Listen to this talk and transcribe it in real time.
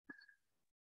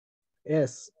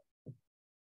Yes.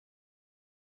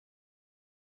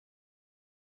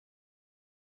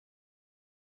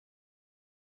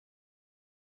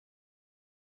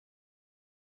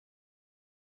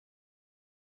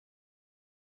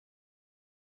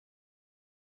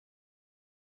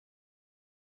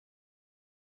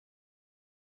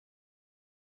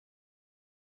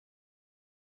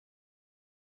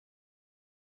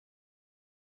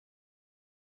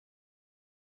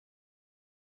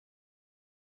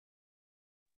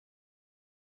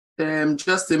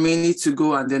 Just a minute to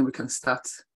go and then we can start.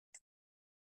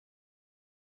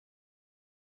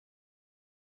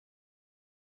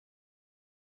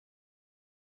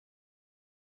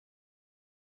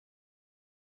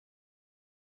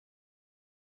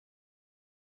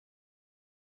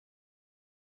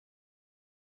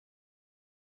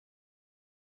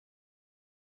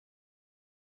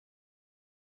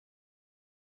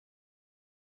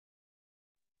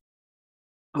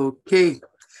 Okay.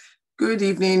 Good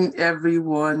evening,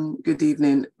 everyone. Good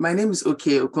evening. My name is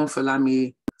OKE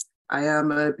Okonfolami. I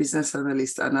am a business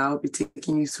analyst and I'll be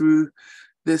taking you through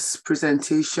this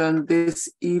presentation this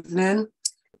evening.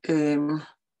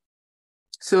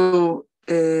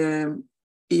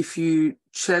 If you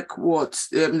check what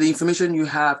the information you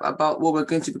have about what we're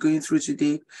going to be going through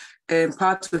today,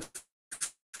 part of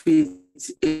it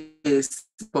is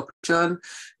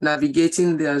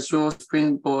navigating the Azure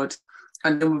Springboard,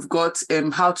 and then we've got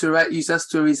how to write user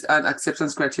stories and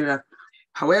acceptance criteria.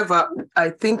 However,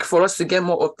 I think for us to get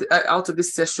more out of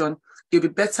this session, it'll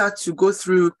be better to go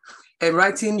through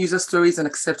writing user stories and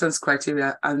acceptance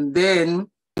criteria, and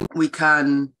then we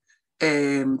can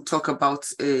talk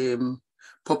about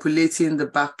populating the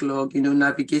backlog,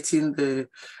 navigating the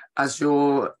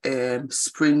Azure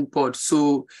Springboard.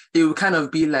 So it will kind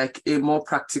of be like a more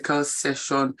practical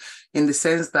session in the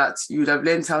sense that you would have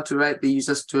learned how to write the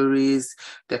user stories,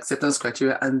 the acceptance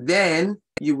criteria, and then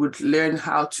you would learn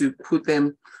how to put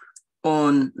them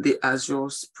on the Azure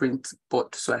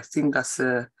Springboard. So I think that's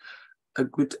a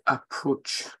good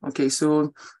approach. Okay, so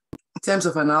in terms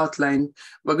of an outline,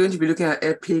 we're going to be looking at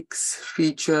epics,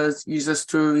 features, user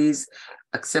stories,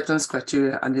 acceptance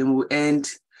criteria, and then we'll end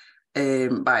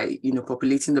by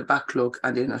populating the backlog,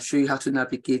 and then I'll show you how to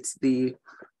navigate the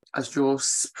Azure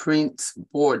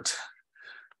Springboard.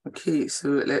 Okay, so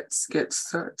let's get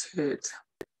started.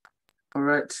 All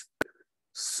right,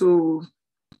 so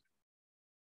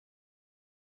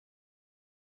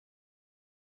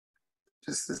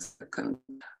just a second.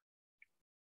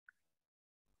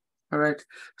 All right,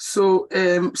 so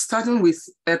starting with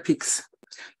epics,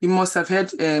 you must have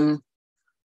heard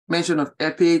mention of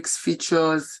epics,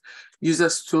 features, user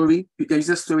stories,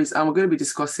 and we're going to be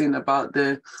discussing about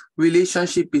the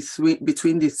relationship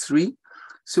between the three.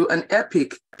 So an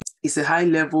epic is a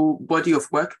high-level body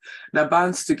of work that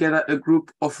binds together a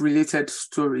group of related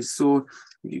stories. So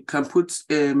you can put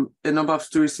a number of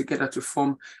stories together to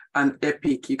form an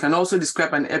epic. You can also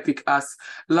describe an epic as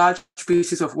large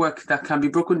pieces of work that can be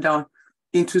broken down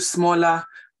into smaller,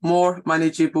 more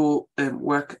manageable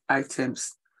work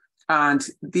items. And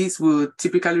these will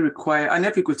typically require, an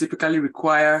epic will typically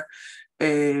require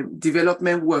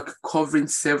development work covering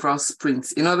several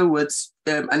sprints. In other words,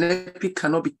 an epic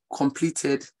cannot be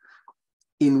completed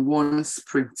in one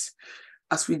sprint.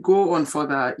 As we go on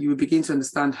further, you will begin to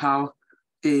understand how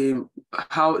the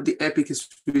epic is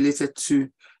related to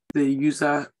the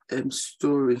user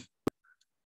story.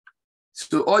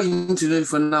 So all you need to know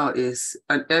for now is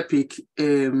an epic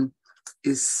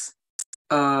is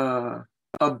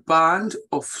a band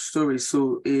of stories.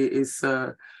 So it's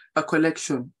a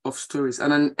collection of stories,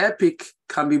 and an epic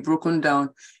can be broken down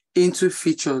into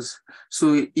features.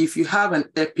 So if you have an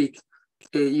epic,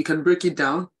 you can break it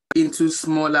down into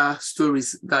smaller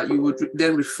stories that you would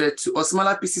then refer to, or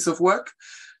smaller pieces of work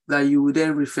that you would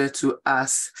then refer to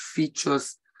as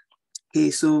features. Okay,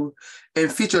 so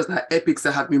features are epics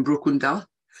that have been broken down.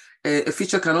 A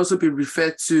feature can also be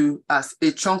referred to as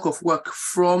a chunk of work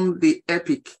from the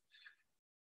epic.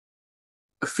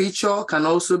 A feature can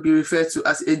also be referred to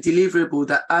as a deliverable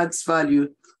that adds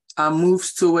value and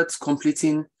moves towards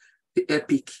completing the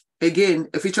epic. Again,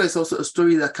 a feature is also a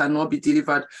story that cannot be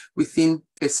delivered within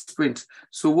a sprint.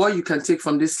 So what you can take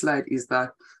from this slide is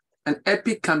that an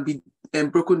epic can be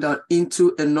broken down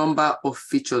into a number of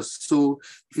features. So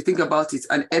if you think about it,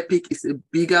 an epic is a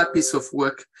bigger piece of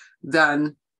work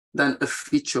than a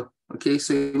feature. Okay,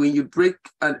 so when you break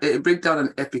down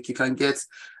an epic, you can get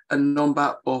a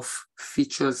number of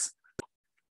features.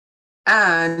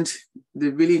 And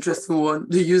the really interesting one,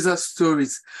 the user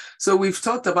stories. So we've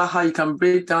talked about how you can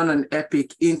break down an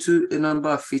epic into a number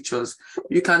of features.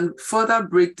 You can further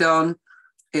break down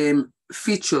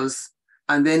features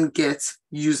and then get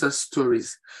user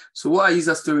stories. So what are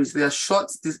user stories? They are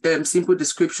short, simple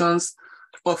descriptions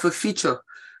of a feature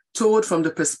told from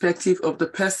the perspective of the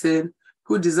person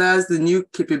who desires the new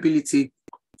capability,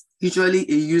 usually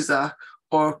a user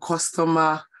or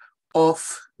customer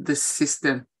of the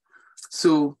system.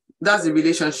 So that's the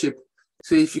relationship.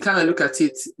 So if you kind of look at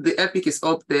it, the epic is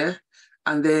up there,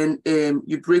 and then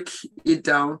you break it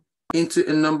down into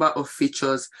a number of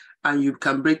features, and you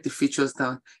can break the features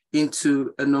down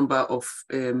into a number of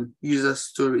user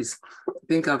stories. I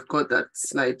think I've got that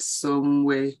slide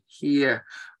somewhere here.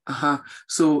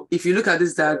 So if you look at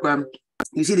this diagram,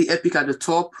 you see the epic at the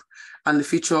top and the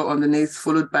feature underneath,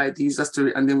 followed by the user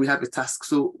story, and then we have a task.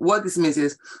 So what this means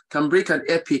is can break an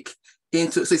epic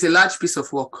into, so it's a large piece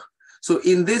of work. So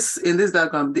in this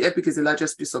diagram, the epic is the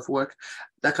largest piece of work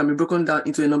that can be broken down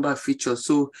into a number of features.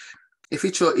 So a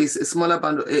feature is a smaller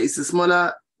bundle, it's a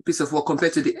smaller piece of work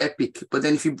compared to the epic. But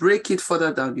then if you break it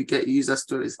further down, you get user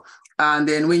stories. And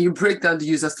then when you break down the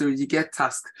user stories, you get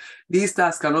tasks. These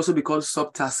tasks can also be called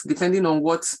subtasks, depending on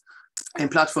what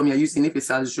platform you're using, if it's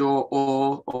Azure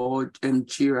or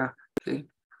Jira. Okay.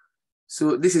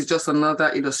 So this is just another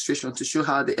illustration to show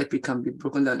how the epic can be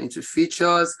broken down into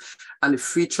features, and the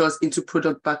features into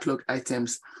product backlog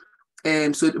items.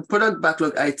 So the product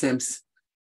backlog items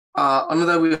are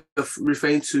another way of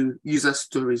referring to user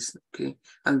stories, okay?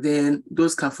 And then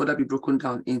those can further be broken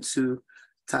down into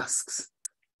tasks,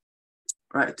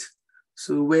 right?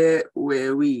 So where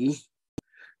were we?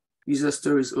 User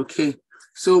stories, okay.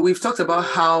 So we've talked about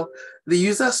how the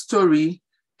user story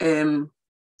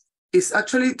is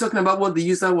actually talking about what the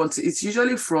user wants. It's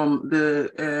usually from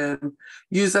the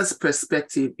user's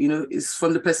perspective, you know, it's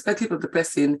from the perspective of the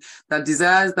person that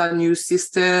desires that new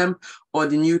system or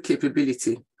the new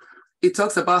capability. It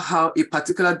talks about how a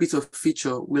particular bit of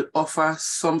feature will offer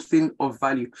something of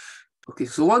value. Okay,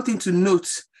 so one thing to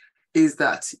note is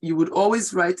that you would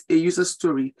always write a user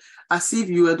story as if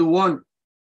you were the one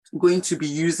going to be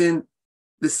using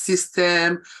the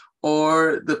system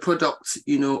or the product,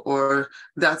 you know, or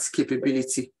that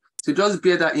capability. So just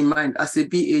bear that in mind. As a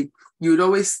BA, you would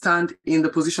always stand in the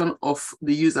position of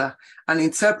the user and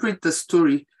interpret the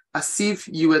story as if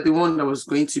you were the one that was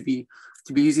going to be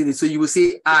using it. So you will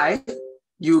say I,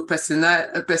 you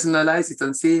personalize it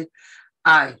and say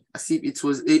I, as if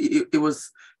it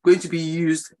was going to be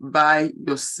used by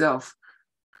yourself.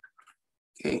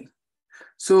 Okay.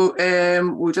 So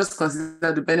we'll just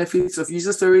consider the benefits of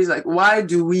user stories. Like, why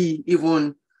do we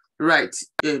even write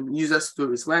user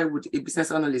stories? Why would a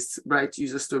business analyst write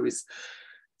user stories?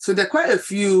 So there are quite a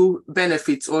few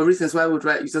benefits or reasons why I would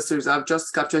write user stories. I've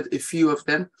just captured a few of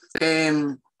them.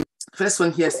 First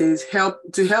one here says help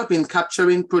in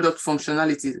capturing product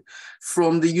functionality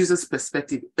from the user's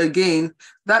perspective. Again,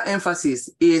 that emphasis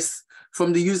is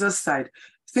from the user's side.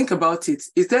 Think about it.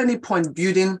 Is there any point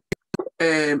building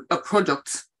a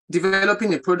product,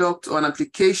 developing a product or an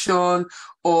application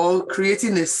or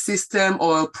creating a system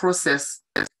or a process,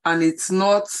 and it's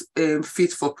not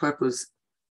fit for purpose?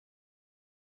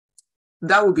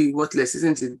 That would be worthless,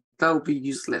 isn't it? That would be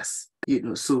useless. You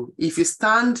know, so if you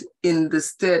stand in the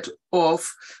stead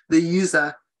of the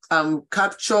user and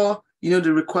capture, you know,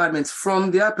 the requirements from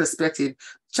their perspective,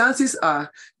 chances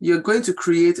are you're going to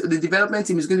create, the development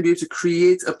team is going to be able to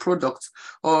create a product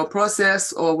or a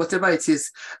process or whatever it is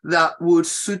that would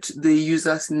suit the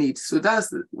user's needs. So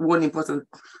that's one important,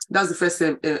 that's the first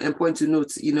point to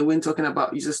note, you know, when talking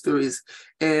about user stories.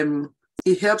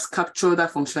 It helps capture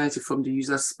that functionality from the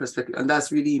user's perspective, and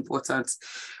that's really important.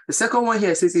 The second one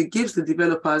here says it gives the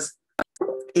developers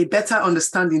a better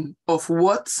understanding of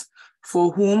what,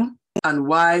 for whom, and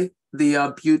why they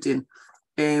are building.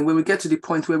 And when we get to the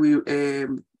point where we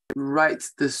write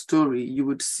the story, you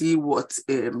would see what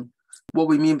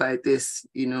we mean by this.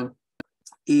 You know,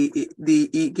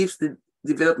 it gives the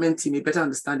development team a better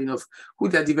understanding of who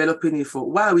they're developing it for,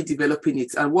 why are we developing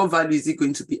it, and what value is it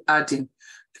going to be adding.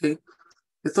 Okay.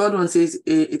 The third one says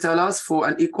it allows for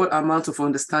an equal amount of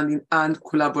understanding and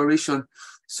collaboration.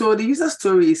 So the user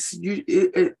story is,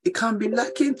 it can be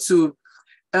lacking to,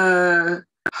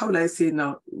 how would I say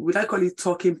now? Would I call it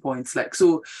talking points? Like,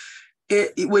 so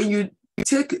when you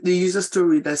take the user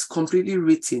story that's completely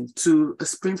written to a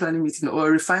sprint planning meeting or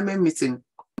a refinement meeting,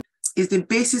 it's the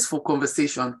basis for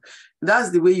conversation. That's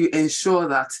the way you ensure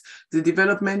that the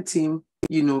development team,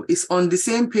 you know, is on the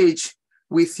same page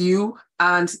with you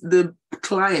and the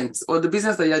client or the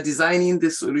business that you're designing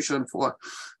this solution for,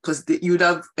 because you would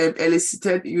have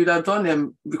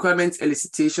done requirements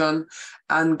elicitation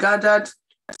and gathered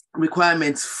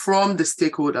requirements from the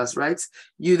stakeholders, right?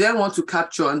 You then want to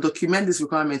capture and document these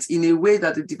requirements in a way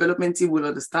that the development team will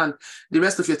understand, the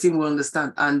rest of your team will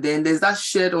understand. And then there's that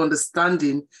shared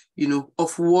understanding, you know,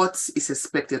 of what is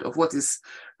expected, of what is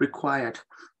required.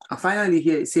 And finally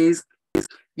here, it says,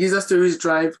 user stories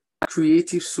drive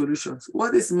creative solutions.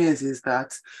 What this means is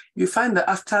that you find that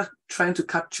after trying to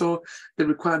capture the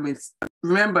requirements,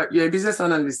 remember, you're a business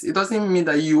analyst. It doesn't mean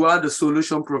that you are the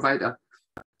solution provider.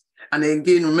 And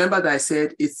again, remember that I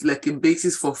said it's like a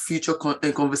basis for future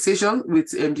conversation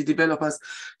with the developers.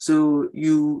 So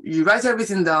you write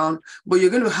everything down, but you're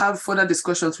going to have further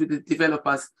discussions with the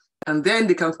developers, and then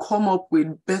they can come up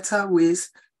with better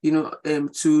ways, you know,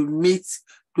 to meet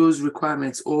those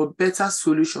requirements or better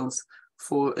solutions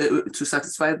for to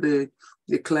satisfy the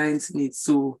client's needs.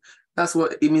 So that's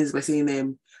what it means by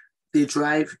saying they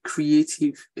drive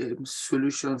creative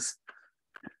solutions.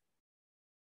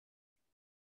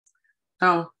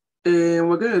 Now,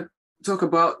 we're going to talk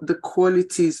about the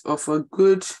qualities of a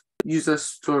good user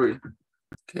story.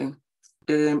 Okay.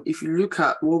 If you look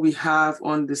at what we have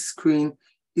on the screen,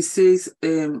 it says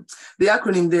the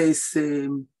acronym there is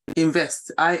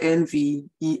INVEST,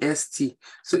 INVEST.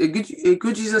 So a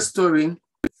good user story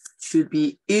should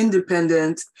be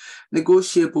independent,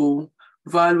 negotiable,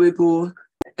 valuable,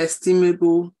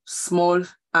 estimable, small,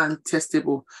 and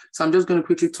testable. So I'm just going to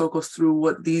quickly talk us through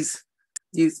what these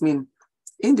mean.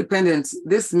 Independent,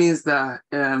 this means that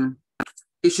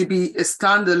it should be a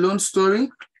standalone story.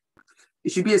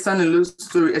 It should be a standalone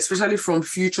story, especially from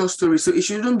future stories. So it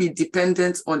shouldn't be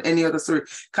dependent on any other story.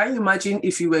 Can you imagine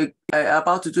if you were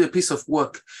about to do a piece of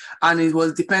work and it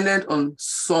was dependent on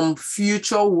some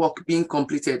future work being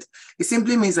completed? It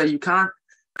simply means that you can't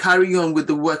carry on with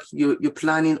the work you're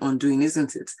planning on doing,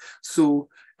 isn't it? So,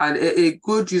 and a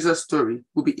good user story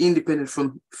will be independent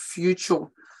from future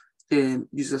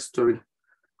user story.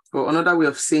 Or another way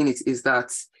of saying it is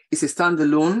that it's a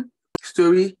standalone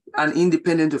story and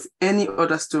independent of any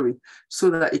other story, so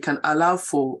that it can allow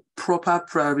for proper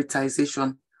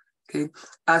prioritization. Okay,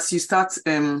 as you start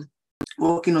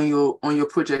working on your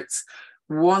projects,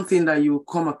 one thing that you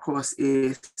come across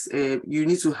is you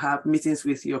need to have meetings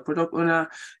with your product owner,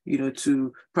 you know,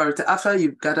 to prioritize. After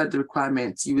you've gathered the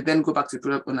requirements, you will then go back to the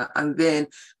product owner, and then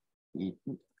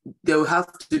there will have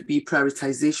to be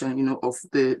prioritization, you know, of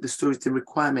the stories, the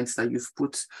requirements that you've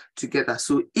put together.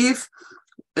 So if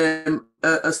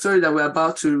a story that we're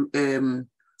about to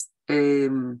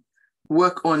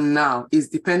work on now is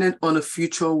dependent on a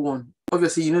future one,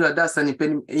 obviously, you know that that's an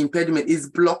impediment. It's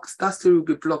blocked. That story will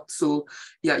be blocked. So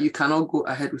yeah, you cannot go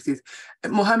ahead with it.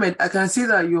 Mohammed, I can see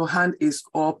that your hand is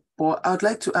up, but I would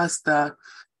like to ask that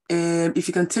if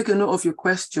you can take a note of your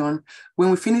question. When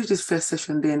we finish this first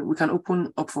session, then we can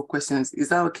open up for questions. Is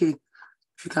that okay?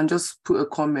 If you can just put a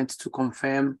comment to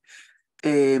confirm,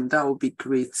 that would be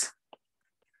great.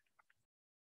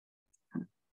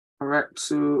 All right,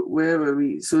 so where were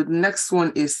we? So the next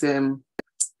one is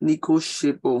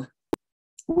negotiable.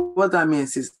 What that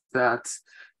means is that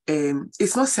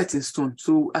it's not set in stone.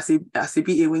 So as a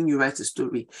BA, when you write a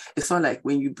story, it's not like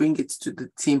when you bring it to the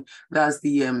team, that's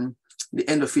the end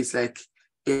of it. Like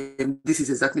this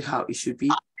is exactly how it should be.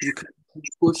 You can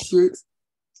negotiate.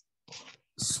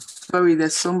 Sorry,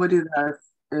 there's somebody that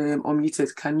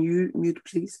unmuted. Can you mute,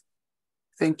 please?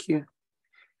 Thank you.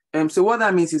 So what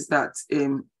that means is that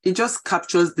it just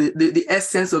captures the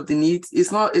essence of the need.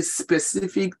 It's not a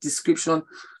specific description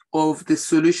of the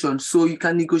solution. So you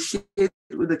can negotiate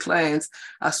with the clients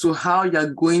as to how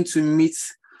you're going to meet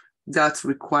that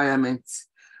requirement.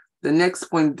 The next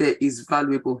point there is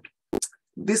valuable.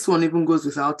 This one even goes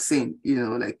without saying, you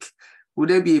know, like, would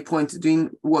there be a point doing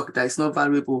work that is not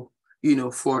valuable, you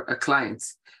know, for a client?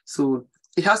 So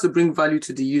it has to bring value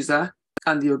to the user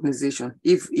and the organization.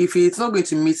 If it's not going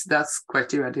to meet that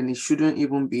criteria, then it shouldn't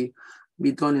even be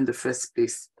done in the first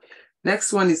place.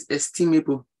 Next one is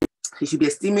estimable. It should be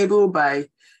estimable by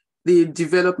the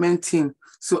development team.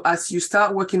 So as you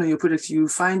start working on your project, you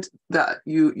find that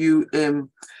you in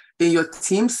your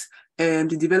teams,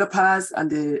 the developers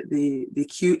and the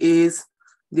QAs,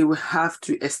 they will have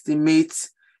to estimate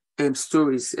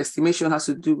stories. Estimation has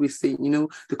to do with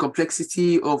the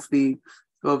complexity of the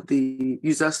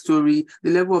user story,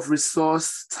 the level of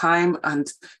resource, time,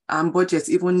 and budget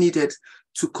even needed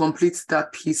to complete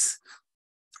that piece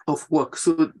of work.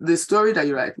 So the story that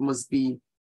you write must be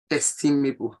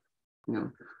estimable, you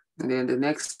know. And then the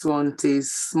next one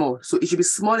is small. So it should be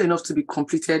small enough to be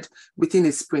completed within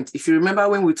a sprint. If you remember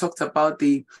when we talked about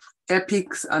the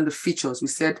epics and the features, we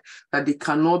said that they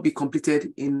cannot be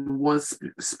completed in one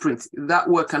sprint. That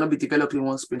work cannot be developed in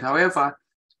one sprint. However,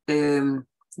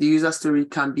 the user story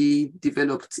can be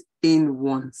developed in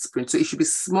one sprint. So it should be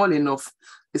small enough,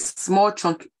 a small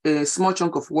chunk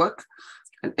of work,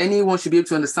 and anyone should be able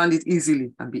to understand it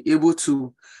easily and be able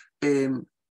to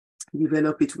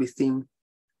develop it within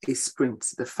a sprint.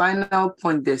 The final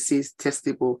point there says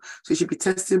testable. So it should be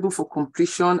testable for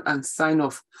completion and sign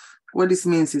off. What this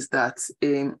means is that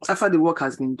after the work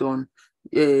has been done,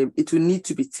 it will need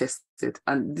to be tested,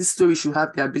 and this story should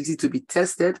have the ability to be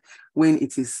tested when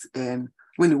it is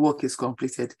when the work is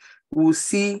completed. We'll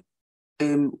see.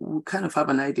 We'll kind of have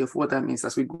an idea of what that means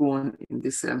as we go on in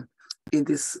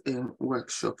this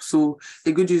workshop. So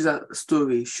a good user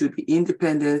story should be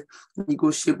independent,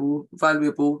 negotiable,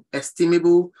 valuable,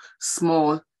 estimable,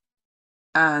 small,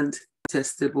 and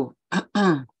testable.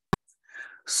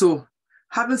 So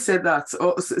having said that,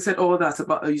 or said all that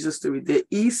about a user story, there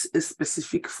is a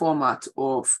specific format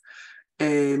of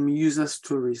user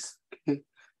stories. Okay,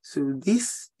 so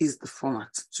this is the format.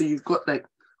 So you've got like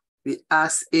the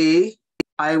as a,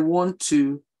 I want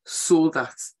to, so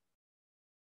that.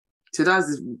 So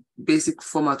that's the basic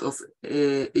format of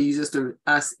a user story.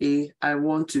 As a, I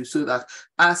want to, so that.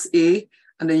 As a,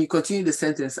 and then you continue the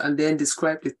sentence and then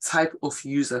describe the type of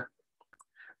user.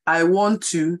 I want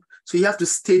to, so you have to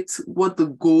state what the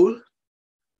goal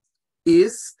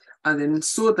is, and then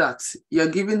so that you're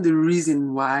given the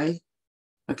reason why.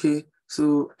 Okay,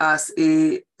 so as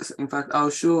a, in fact, I'll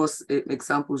show us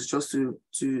examples just to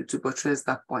buttress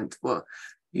that point. But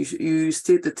you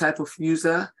state the type of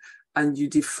user, and you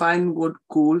define what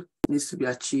goal needs to be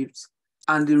achieved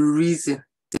and the reason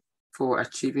for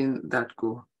achieving that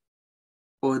goal,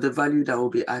 or the value that will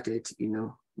be added,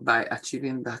 by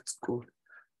achieving that goal.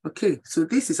 Okay, so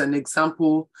this is an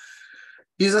example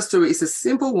user story. It's a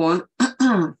simple one,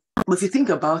 but if you think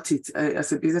about it,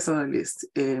 as a business analyst,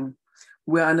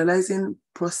 we're analyzing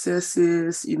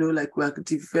processes, like we're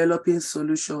developing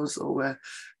solutions, or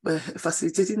we're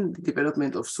facilitating the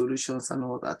development of solutions and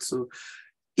all that. So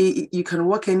you can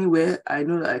work anywhere. I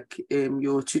know, like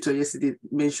your tutor yesterday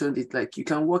mentioned it, like you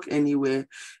can work anywhere.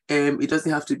 It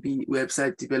doesn't have to be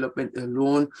website development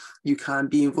alone. You can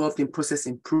be involved in process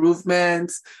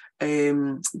improvements,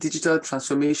 digital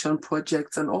transformation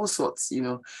projects, and all sorts,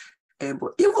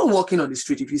 but even walking on the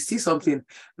street, if you see something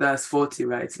that's faulty,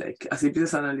 right? Like as a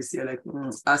business analyst, you're like,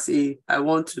 as a, I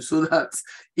want to, so that,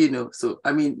 so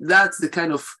I mean, that's the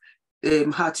kind of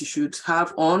hat you should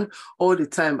have on all the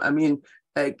time. I mean,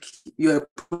 like you're a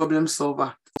problem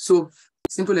solver. So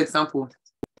simple example,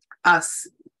 as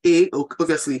a,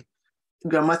 obviously,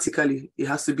 grammatically, it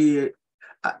has to be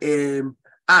an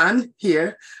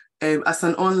here as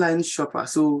an online shopper.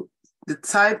 So the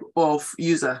type of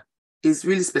user is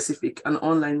really specific, an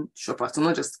online shopper. So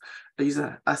not just a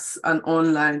user, as an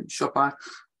online shopper.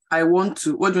 What do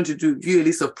you want to do? View a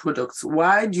list of products.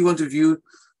 Why do you want to view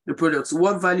the products?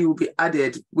 What value will be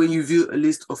added when you view a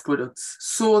list of products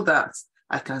so that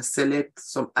I can select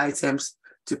some items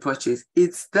to purchase?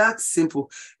 It's that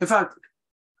simple. In fact,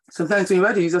 sometimes when you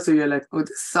write a user story, you're like, oh,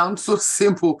 this sounds so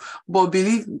simple. But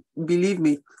believe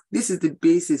me, this is the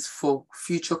basis for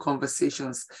future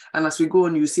conversations. And as we go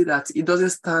on, you see that it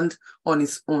doesn't stand on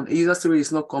its own. A user story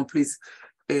is not complete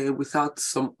without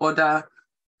some other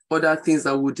things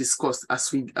that we'll discuss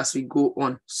as we go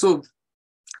on. So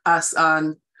as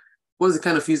what's the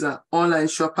kind of user? Online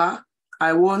shopper.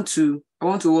 I want to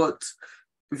what?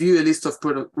 View a list of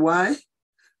products. Why?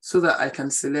 So that I can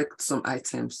select some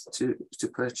items to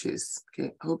purchase.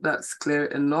 Okay, I hope that's clear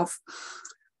enough.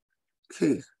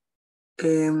 Okay.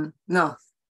 Now,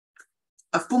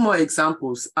 I've put more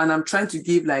examples, and I'm trying to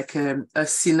give like a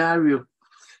scenario.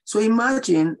 So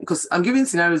imagine, because I'm giving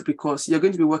scenarios because you're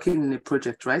going to be working in a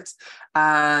project, right?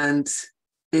 And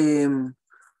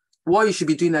what you should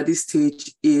be doing at this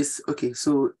stage is,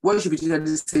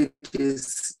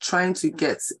 trying to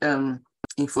get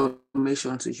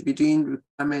information. So you should be doing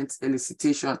requirements,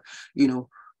 elicitation, you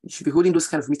should be holding those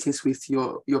kind of meetings with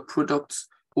your product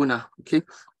owner, okay?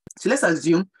 So let's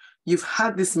assume you've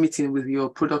had this meeting with your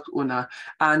product owner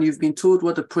and you've been told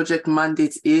what the project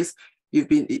mandate is. You've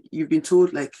been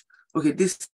told like, okay,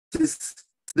 this is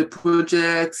the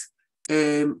project.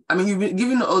 You've been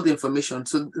given all the information.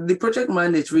 So the project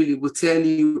mandate really will tell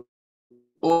you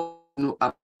all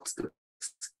about the,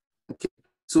 okay.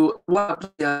 So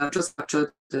what I've just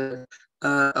captured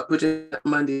a project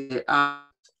mandate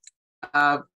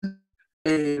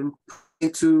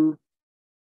into,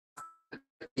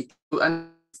 and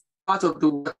part of the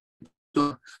work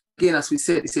done. Again, as we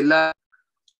said, it's a large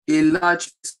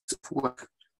piece of work.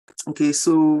 Okay,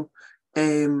 so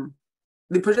the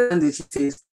project mandate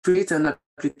says create an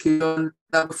application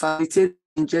that will facilitate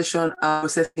ingestion and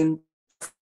processing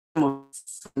of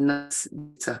finance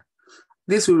data.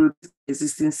 This will replace the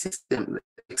existing system,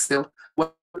 Excel,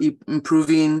 while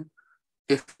improving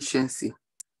efficiency.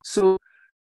 So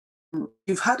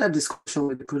you've had a discussion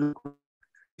with the product.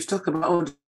 You've talked about all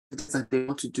the things that they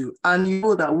want to do, and you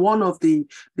know that one of the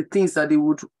things that they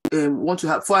would want to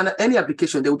have for any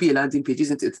application, there will be a landing page,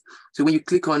 isn't it? So when you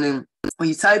click on when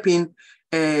you type in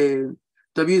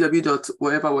www.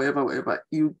 wherever,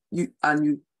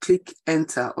 you click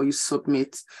enter or you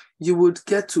submit, you would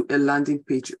get to a landing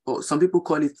page, or some people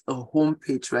call it a home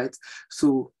page, right?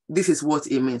 So this is what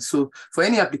it means. So for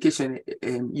any application,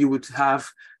 you would have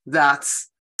that,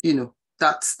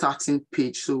 that starting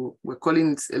page. So we're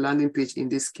calling it a landing page in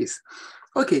this case.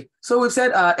 Okay, so we've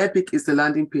said our Epic is the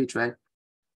landing page, right?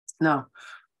 Now,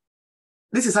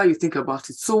 this is how you think about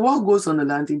it. So what goes on the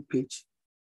landing page?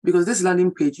 Because this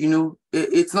landing page,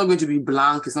 it's not going to be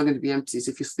blank, it's not going to be empty. So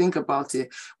if you think about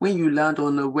it, when you land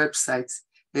on a website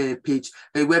page,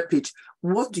 a web page,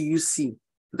 what do you see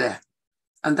there?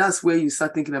 And that's where you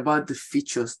start thinking about the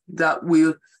features that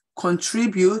will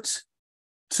contribute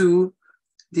to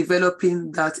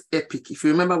developing that Epic. If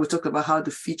you remember, we talked about how the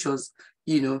features,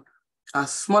 are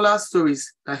smaller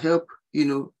stories that help,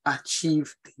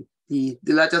 achieve the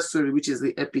larger story, which is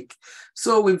the Epic.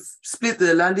 So we've split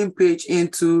the landing page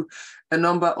into a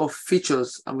number of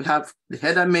features, and we have the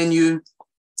header menu,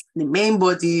 the main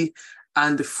body,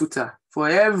 and the footer. For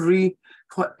every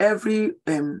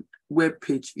web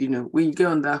page, when you get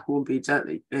on that home page,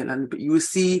 and you will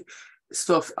see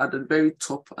stuff at the very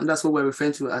top, and that's what we're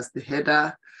referring to as the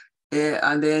header.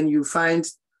 And then you find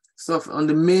stuff on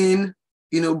the main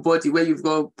body where you've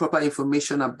got proper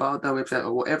information about that website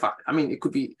or whatever. I mean, it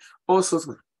could be all sorts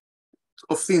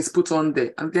of things put on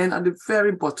there. And then at the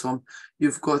very bottom,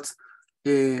 you've got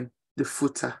the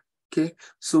footer. Okay,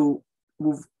 so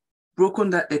we've broken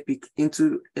that Epic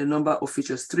into a number of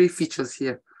features, 3 features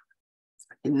here.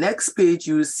 The next page,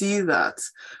 you will see that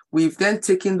we've then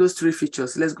taken those 3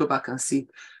 features. Let's go back and see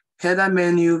header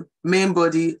menu, main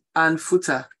body, and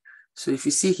footer. So if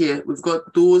you see here, we've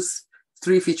got those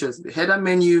 3 features, the header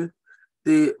menu,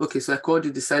 so I called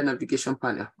it the side navigation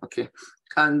panel, okay,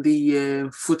 and the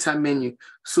footer menu.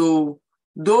 So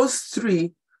those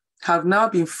 3 have now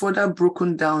been further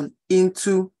broken down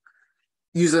into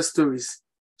user stories.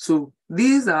 So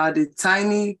these are the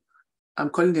tiny,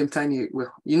 I'm calling them tiny,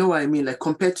 well, you know what I mean, like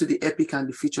compared to the Epic and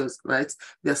the features, right?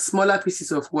 They're smaller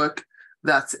pieces of work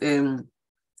that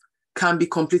can be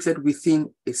completed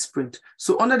within a sprint.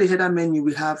 So under the header menu,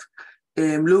 we have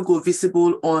logo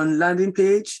visible on landing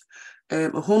page, a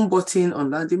home button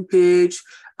on landing page,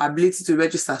 ability to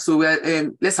register. So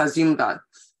we're, let's assume that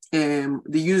the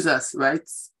users, right,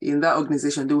 in that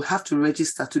organization, they will have to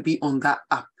register to be on that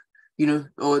app,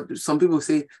 or some people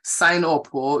say sign up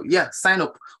or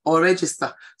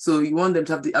register. So you want them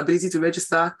to have the ability to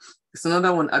register. It's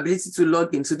another one, ability to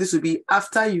log in. So this will be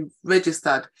after you've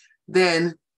registered,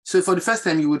 then so for the first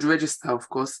time, you would register, of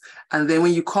course. And then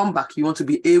when you come back, you want to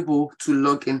be able to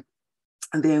log in.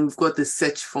 And then we've got the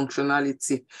search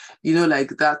functionality, like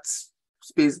that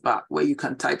space bar where you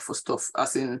can type for stuff,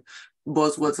 as in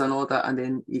buzzwords and all that. And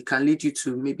then it can lead you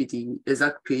to maybe the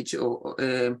exact page or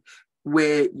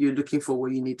where you're looking for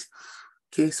what you need.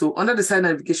 Okay, so under the side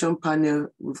navigation panel,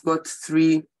 we've got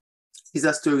 3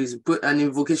 user stories, put an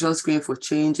invocation screen for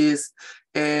changes,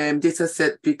 data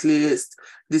set pick list,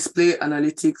 display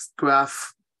analytics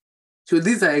graph. So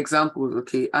these are examples,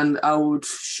 okay? And I would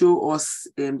show us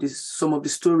some of the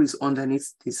stories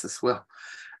underneath this as well.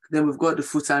 Then we've got the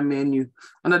footer menu.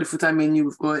 Under the footer menu,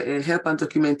 we've got help and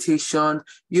documentation,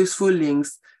 useful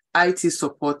links, IT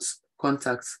support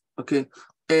contacts, okay?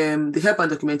 The help and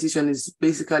documentation is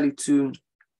basically to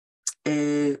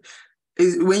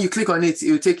when you click on it,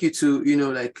 it will take you to,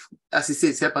 like, as it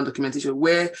says, help and documentation,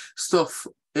 where stuff,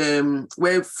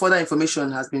 where further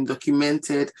information has been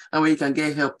documented and where you can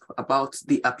get help about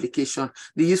the application.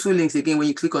 The useful links, again, when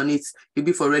you click on it, it'll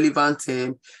be for relevant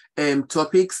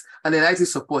topics. And then IT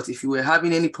support, if you were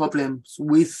having any problems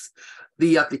with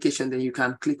the application, then you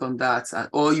can click on that,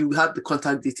 or you have the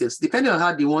contact details, depending on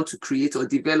how they want to create or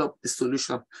develop the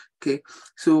solution, okay?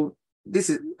 So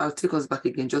I'll take us back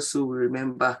again just so we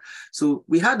remember. So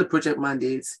we had the project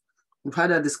mandates, we've had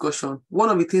a discussion. One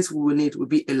of the things we will need will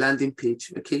be a landing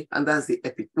page, okay? And that's the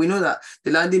Epic. We know that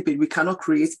the landing page, we cannot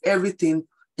create everything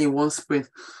in one sprint.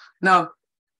 Now,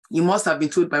 you must have been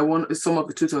told by some of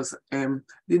the tutors,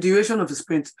 the duration of the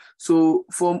sprint. So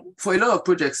for a lot of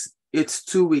projects, it's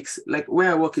 2 weeks. Like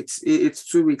where I work, it's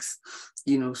 2 weeks,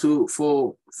 so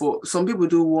for some people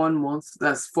do 1 month,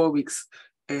 that's 4 weeks.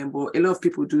 But a lot of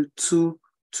people do two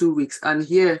weeks. And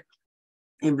here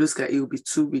In Blue Sky, it will be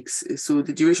 2 weeks. So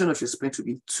the duration of your sprint will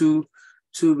be two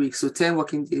weeks, so 10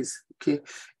 working days. Okay.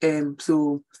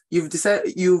 So you've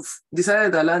decided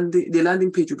that the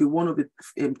landing page will be one of the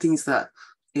things that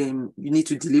you need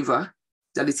to deliver,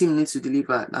 that the team needs to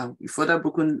deliver. Now, we further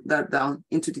broken that down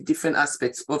into the different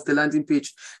aspects of the landing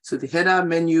page. So the header,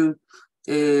 menu,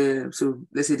 so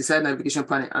let's say the site navigation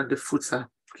panel and the footer.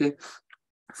 Okay.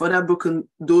 Further broken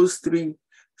those 3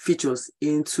 features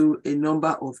into a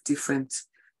number of different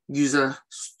user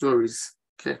stories.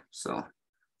 Okay, so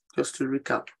just to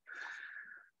recap.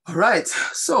 All right,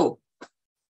 so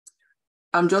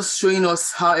I'm just showing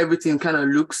us how everything kind of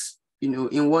looks,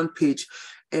 in one page.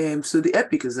 So the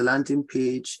epic is the landing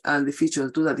page, and the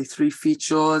features, those are the 3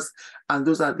 features, and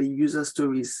those are the user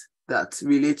stories that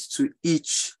relate to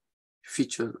each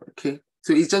feature. Okay,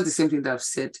 so it's just the same thing that I've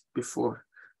said before.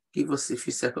 Give us a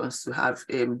few seconds to have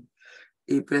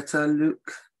a better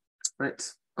look. Right,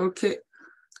 okay,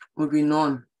 moving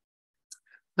on.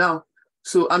 Now,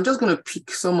 so I'm just going to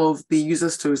pick some of the user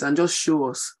stories and just show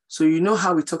us. So you know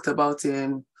how we talked about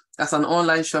as an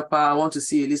online shopper, I want to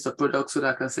see a list of products so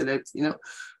that I can select,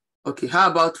 Okay, how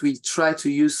about we try to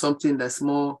use something that's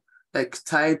more like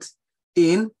tied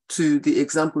in to the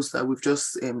examples that we've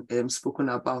just spoken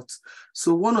about.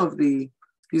 So one of the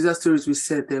user stories we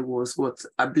said there was what?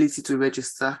 Ability to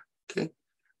register. Okay,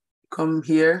 come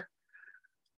here.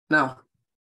 Now,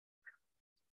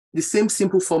 the same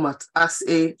simple format as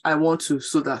I want to,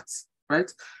 so that,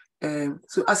 right?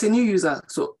 So as a new user,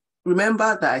 so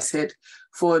remember that I said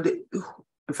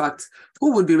in fact,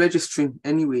 who would be registering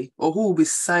anyway, or who will be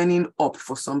signing up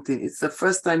for something? It's the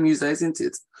first time user, isn't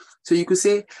it? So you could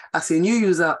say as a new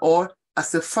user or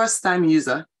as a first time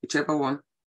user, whichever one.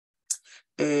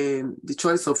 The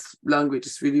choice of language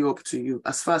is really up to you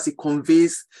as far as it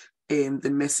conveys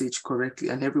the message correctly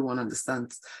and everyone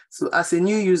understands. So as a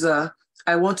new user,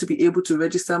 I want to be able to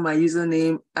register my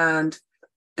username and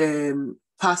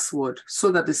password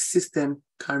so that the system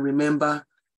can remember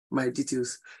my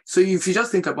details. So if you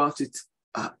just think about it,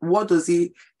 what does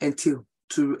it entail?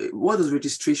 What does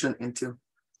registration entail?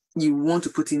 You want to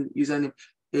put in username,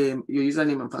 your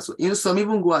username and password. Some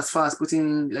even go as far as putting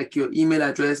in like your email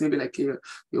address, maybe like your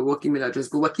work email address,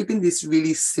 but we're keeping this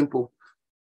really simple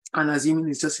and assuming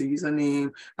it's just your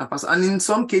username and password. And in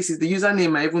some cases, the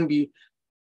username might even be,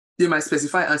 they might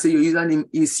specify and say your username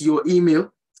is your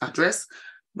email address,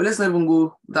 but let's not even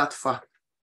go that far.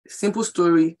 Simple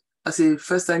story, as a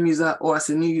first-time user or as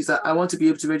a new user, I want to be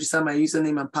able to register my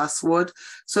username and password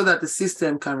so that the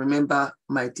system can remember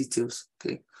my details,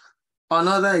 okay?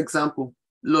 Another example,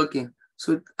 login.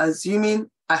 So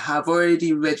assuming I have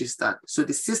already registered, so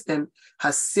the system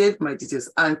has saved my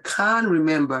details and can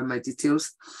remember my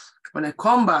details. When I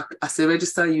come back as a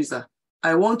registered user,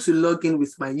 I want to log in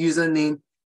with my username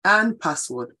and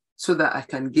password so that I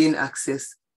can gain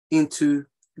access into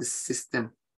the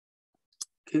system.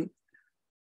 Okay,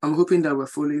 I'm hoping that we're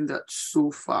following that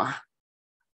so far.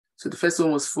 So the first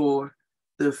one was for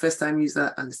the first-time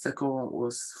user, and the second one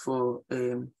was for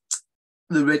the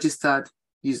registered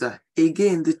user.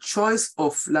 Again, the choice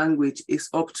of language is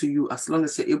up to you as long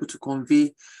as you're able to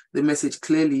convey the message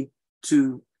clearly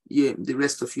to the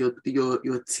rest of your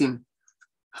team.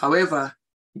 However,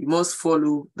 you must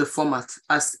follow the format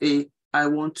as I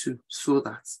want to, so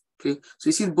that, okay? So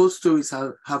you see both stories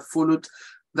have followed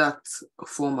that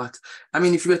format. I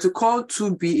mean, if you were to call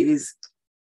 2 BAs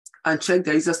and check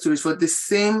their user stories for the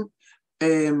same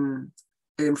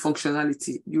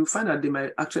functionality, you find that they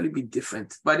might actually be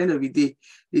different. By the end of the day,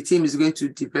 the team is going to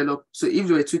develop. So if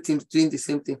there were 2 teams doing the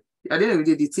same thing, at the end of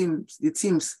the day, the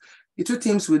 2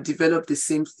 teams will develop the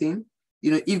same thing,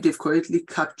 if they've correctly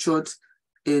captured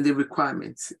the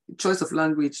requirements. Choice of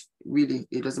language, really,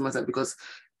 it doesn't matter, because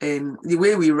the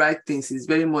way we write things is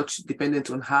very much dependent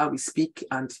on how we speak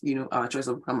and our choice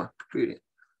of grammar, really.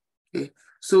 Okay.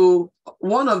 So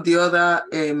one of the other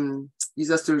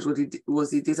user stories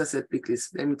was the dataset picklist.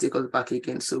 Let me take us back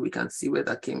again so we can see where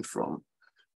that came from.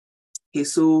 Okay,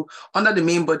 so under the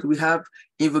main body, we have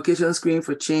invocation screen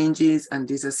for changes and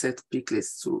dataset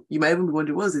picklist. So you might even be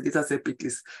wondering, what's the dataset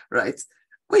picklist, right?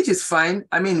 Which is fine.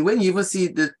 I mean, when you even see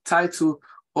the title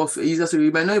of a user story,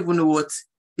 you might not even know what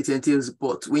it entails,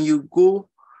 but when you go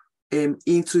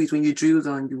into it, when you drill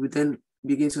down, you will then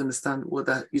begin to understand what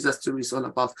that user story is all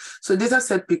about. So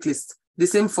dataset picklist, the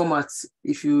same format,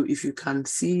 if you can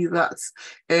see that.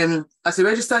 As a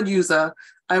registered user,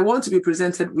 I want to be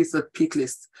presented with a pick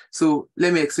list. So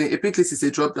let me explain. A pick list is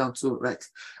a drop-down tool, right?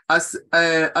 As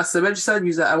a registered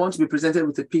user, I want to be presented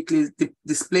with a pick list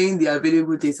displaying the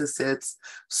available data sets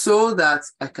so that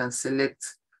I can select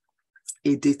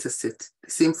a data set,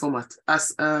 same format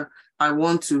as I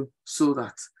want to show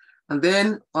that. And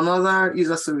then another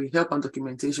user story, help and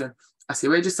documentation. As a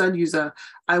registered user,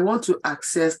 I want to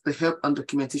access the help and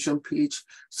documentation page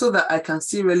so that I can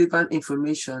see relevant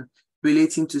information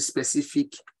relating to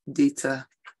specific data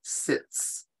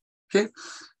sets. Okay.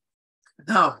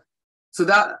 Now, so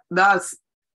that's,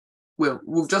 well,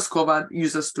 we've just covered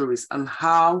user stories and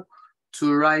how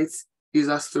to write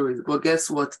user stories. But guess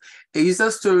what? A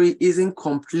user story isn't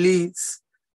complete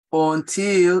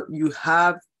until you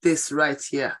have this right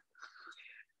here.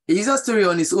 A user story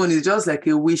on its own is just like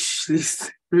a wish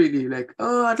list, really. Like,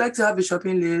 oh, I'd like to have a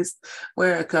shopping list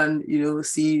where I can,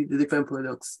 see the different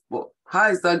products. But how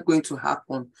is that going to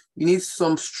happen? You need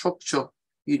some structure,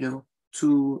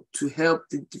 to help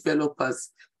the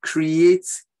developers create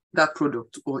that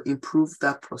product or improve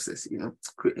that process,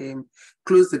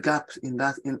 close the gap in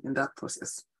that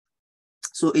process.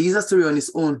 So a user story on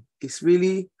its own is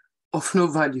really of no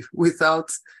value without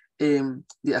the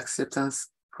acceptance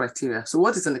criteria. So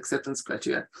what is an acceptance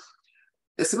criteria?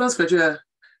 Acceptance criteria,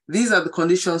 these are the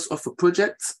conditions of a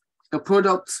project, a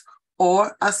product,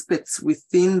 or aspects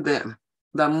within them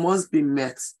that must be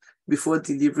met before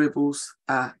deliverables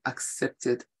are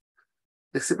accepted.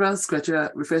 The acceptance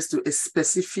criteria refers to a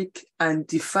specific and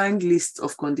defined list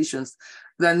of conditions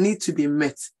that need to be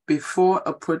met before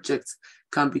a project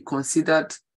can be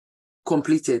considered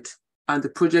completed and the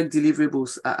project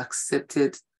deliverables are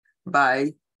accepted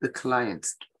by the client.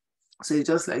 So it's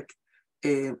just like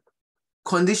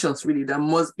conditions really that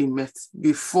must be met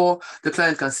before the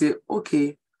client can say,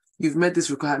 okay, you've met this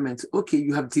requirement. Okay,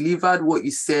 you have delivered what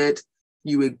you said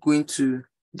you were going to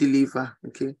deliver.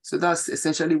 Okay, so that's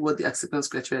essentially what the acceptance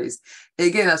criteria is.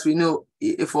 Again, as we know,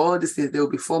 for all these things, there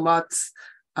will be formats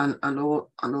and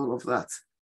all of that.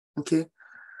 Okay.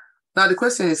 Now the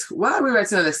question is, why are we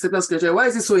writing an acceptance criteria? Why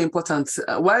is it so important?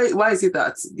 Why is it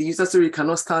that the user story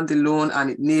cannot stand alone and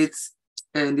it needs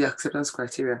the acceptance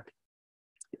criteria?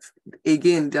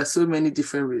 Again, there are so many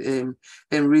different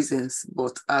reasons,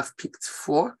 but I've picked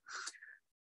 4.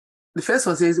 The first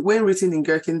one says, when written in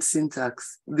Gherkin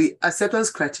syntax, the acceptance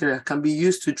criteria can be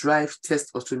used to drive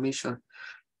test automation.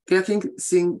 Gherkin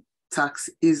syntax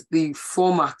is the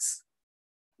format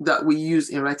that we use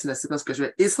in writing acceptance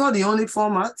criteria. It's not the only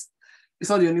format. It's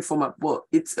not the only format, but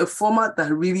it's a format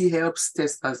that really helps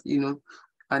testers,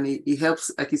 and it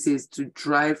helps, like it says, to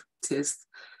drive test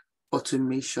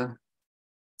automation.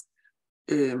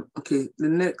 Okay, the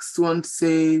next one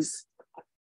says,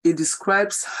 it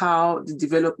describes how the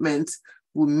development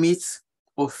will meet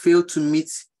or fail to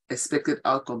meet expected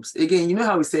outcomes. Again, you know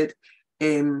how we said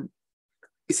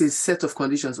it's a set of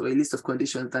conditions or a list of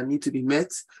conditions that need to be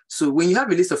met. So when you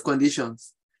have a list of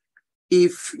conditions,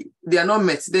 if they are not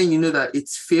met, then you know that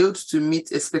it's failed to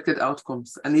meet expected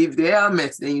outcomes. And if they are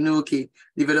met, then you know, okay,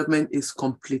 development is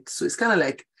complete. So it's kind of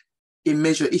like a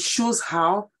measure. It shows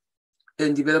how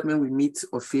development will meet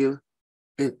or fail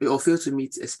to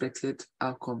meet expected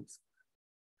outcomes.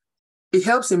 It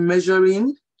helps in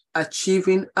measuring,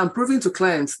 achieving, and proving to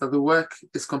clients that the work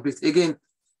is complete. Again,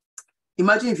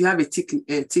 imagine if you have a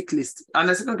tick list, and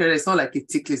the second criteria is not like a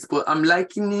tick list, but I'm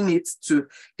likening it to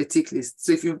a tick list.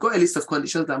 So if you've got a list of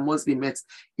conditions that must be met,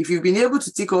 if you've been able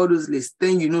to tick all those lists,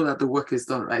 then you know that the work is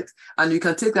done, right? And you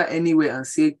can take that anywhere and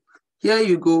say, here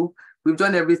you go, we've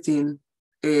done everything,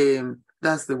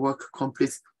 that's the work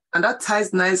complete. And that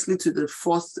ties nicely to the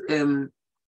fourth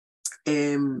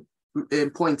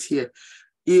point here.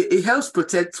 It helps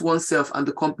protect oneself and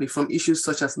the company from issues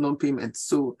such as non-payment.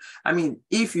 So, I mean,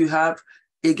 if you have,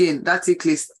 again, that tick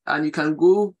list and you can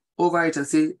go over it and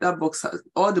say that box,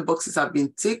 all the boxes have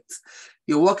been ticked,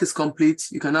 your work is complete,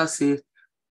 you can now say,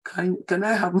 can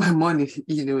I have my money?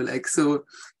 So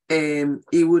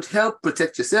it would help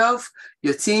protect yourself,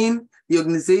 your team, the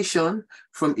organization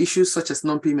from issues such as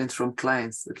non-payment from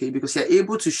clients, okay? Because you're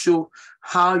able to show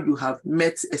how you have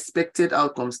met expected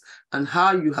outcomes and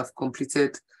how you have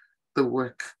completed the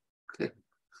work, okay?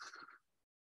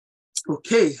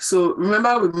 Okay, so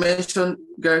remember we mentioned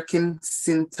Gherkin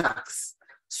syntax.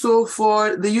 So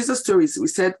for the user stories, we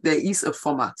said there is a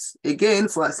format. Again,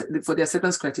 for the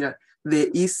acceptance criteria, there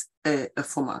is a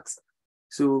format.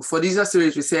 So for the user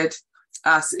stories, we said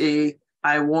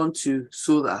I want to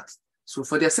show that. So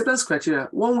for the acceptance criteria,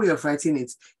 one way of writing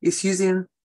it is using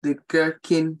the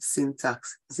Gherkin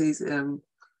syntax. It says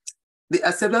the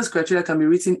acceptance criteria can be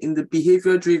written in the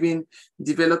behavior-driven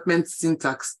development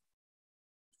syntax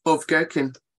of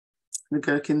Gherkin, the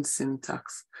Gherkin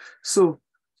syntax. So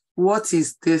what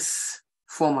is this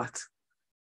format?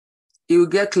 It will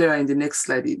get clearer in the next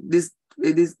slide. This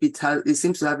bit it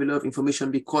seems to have a lot of information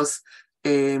because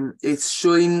it's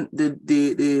showing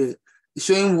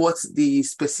showing what the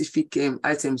specific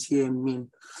items here mean.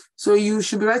 So you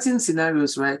should be writing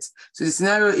scenarios, right? So the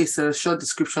scenario is a short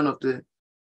description of the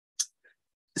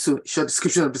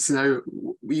scenario.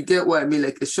 You get what I mean?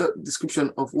 Like a short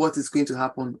description of what is going to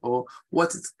happen or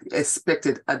what is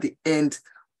expected at the end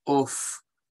of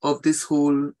this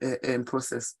whole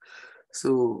process.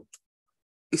 So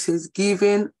it says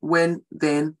given, when,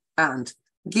 then, and.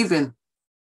 Given,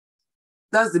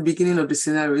 that's the beginning of the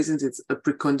scenario, isn't it? A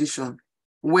precondition.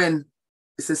 When,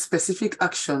 it's a specific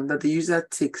action that the user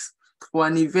takes or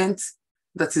an event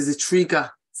that is a trigger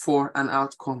for an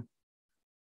outcome.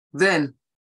 Then,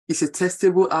 it's a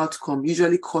testable outcome,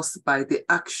 usually caused by the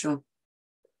action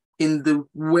in the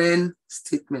when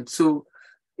statement. So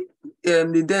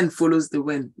the then follows the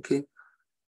when, okay?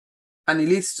 And it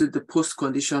leads to the post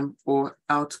condition or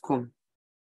outcome.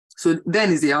 So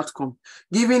then is the outcome.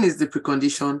 Given is the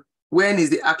precondition. When is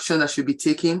the action that should be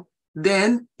taken?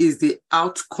 Then is the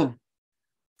outcome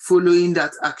following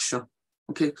that action,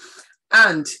 okay?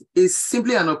 And is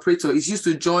simply an operator. It's used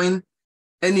to join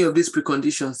any of these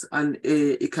preconditions,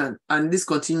 and this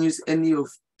continues any of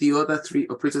the other three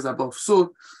operators above.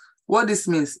 So what this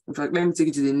means, in fact, let me take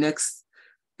you to the next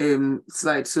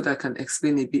slide so that I can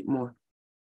explain a bit more.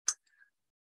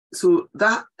 So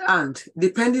that and,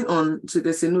 depending on, so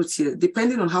there's a note here,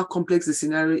 depending on how complex the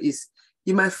scenario is,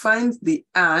 you might find the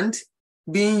and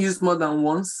being used more than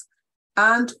once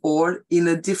and or in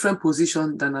a different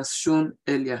position than as shown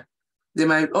earlier. There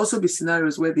might also be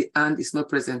scenarios where the and is not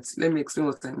present. Let me explain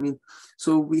what I mean.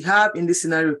 So we have in this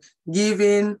scenario,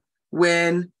 given,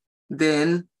 when,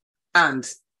 then, and.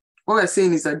 What we're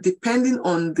saying is that depending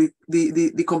on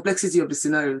the complexity of the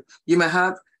scenario, you might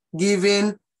have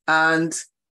given, and,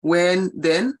 when,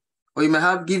 then, or you might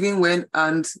have given, when,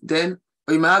 and, then,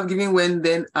 or you might have given, when,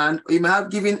 then, and, or you might have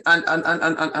given,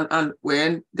 and,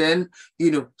 when, then,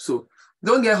 you know. So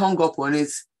don't get hung up on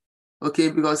it, okay?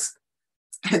 Because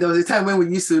there was a time when we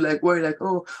used to like worry, like,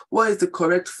 oh, what is the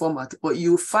correct format? But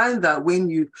you find that when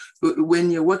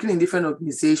you're working in different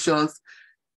organizations,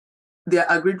 there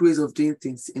are agreed ways of doing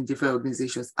things in different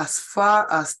organizations. As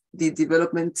far as the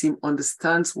development team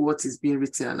understands what is being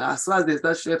written, and as far as there's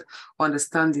that shared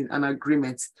understanding and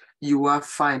agreement, you are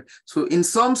fine. So in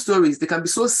some stories, they can be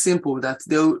so simple that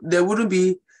there wouldn't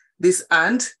be this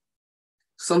and.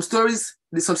 Some stories,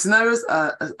 some scenarios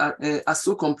are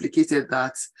so complicated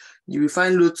that you will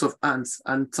find loads of ands,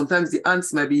 and sometimes the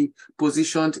ands might be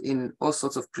positioned in all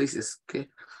sorts of places, okay?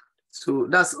 So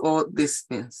that's all this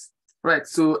means. Right,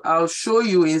 so I'll show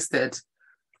you instead.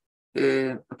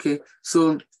 Okay,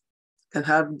 so you can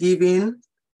have given,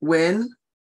 when,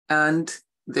 and,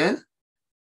 then.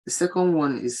 The second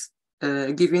one is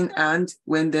given, and,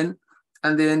 when, then.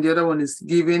 And then the other one is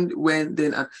given, when,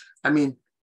 then, and. I mean,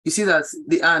 you see that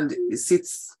the and it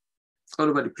sits all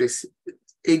over the place.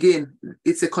 Again,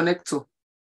 it's a connector,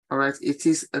 all right? It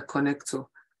is a connector.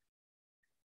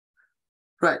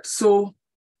 Right, so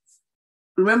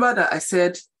remember that I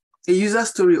said a user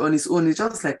story on its own is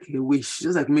just like a wish,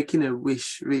 just like making a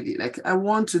wish, really. Like, I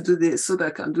want to do this so that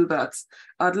I can do that.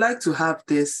 I'd like to have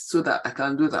this so that I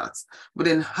can do that. But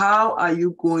then how are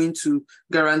you going to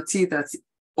guarantee that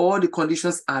all the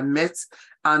conditions are met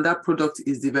and that product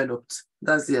is developed?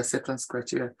 That's the acceptance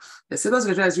criteria. The acceptance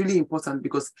criteria is really important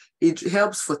because it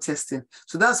helps for testing.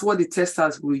 So that's what the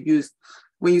testers will use.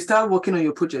 When you start working on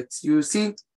your projects, you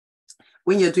see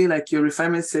when you're doing like your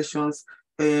refinement sessions,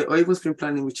 or even sprint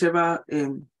planning, whichever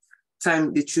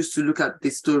time they choose to look at the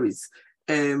stories,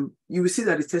 you will see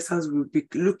that the testers will be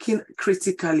looking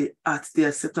critically at the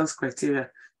acceptance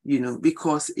criteria, you know,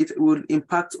 because it will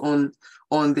impact on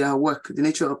their work, the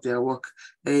nature of their work.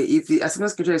 If the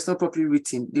acceptance criteria is not properly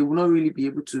written, they will not really be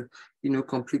able to, you know,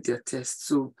 complete their test.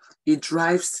 So it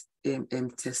drives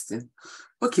testing.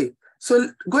 Okay, so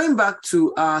going back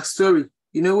to our story,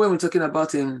 you know, when we're talking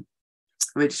about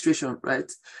registration,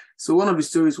 right? So one of the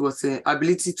stories was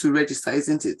ability to register,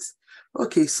 isn't it?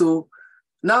 Okay, so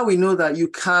now we know that you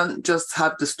can't just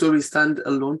have the story stand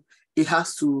alone. It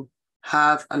has to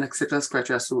have an acceptance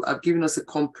criteria. So I've given us a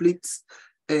complete,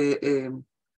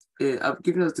 I've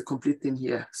given us the complete thing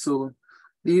here. So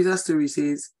the user story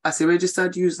says, as a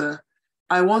registered user,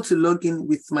 I want to log in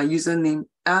with my username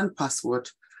and password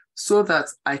so that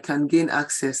I can gain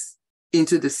access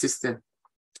into the system.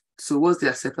 So what's the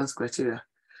acceptance criteria?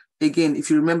 Again, if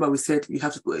you remember, we said you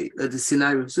have to put the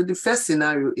scenario. So the first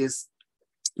scenario is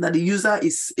that the user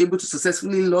is able to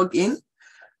successfully log in.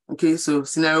 Okay, so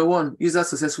scenario one, user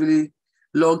successfully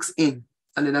logs in,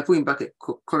 and then I put in bracket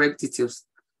correct details.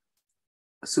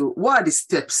 So what are the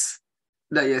steps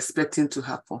that you're expecting to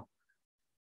happen?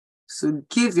 So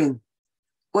given,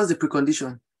 what's the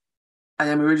precondition? I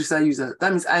am a registered user.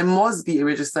 That means I must be a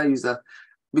registered user,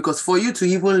 because for you to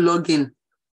even log in,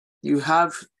 you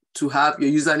have to have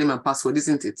your username and password,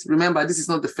 isn't it? Remember, this is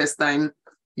not the first time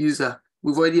user.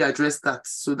 We've already addressed that.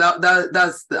 So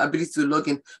that's the ability to log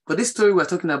in. But this story we're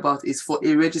talking about is for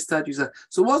a registered user.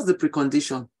 So what's the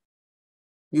precondition?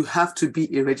 You have to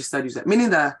be a registered user, meaning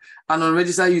that an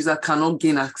unregistered user cannot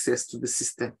gain access to the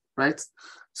system, right?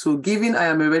 So given I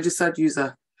am a registered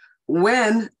user,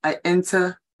 when I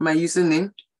enter my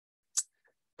username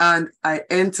and I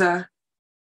enter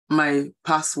my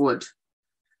password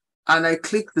and I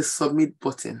click the submit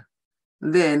button,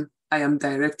 then I am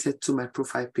directed to my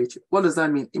profile page. What does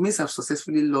that mean? It means I've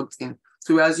successfully logged in.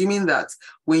 So we're assuming that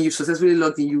when you successfully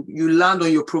logged in, you land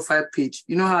on your profile page.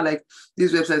 You know how like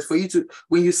these websites, for you to,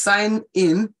 when you sign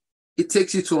in, it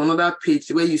takes you to another page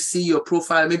where you see your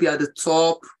profile, maybe at the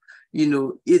top, you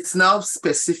know, it's now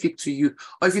specific to you.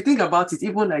 Or if you think about it,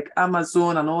 even like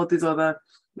Amazon and all these other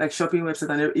like shopping websites,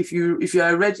 and if you're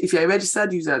a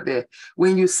registered user there,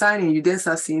 when you sign in, you then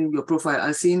start seeing your profile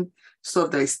and seeing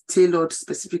stuff that is tailored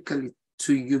specifically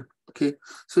to you. Okay,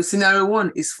 so scenario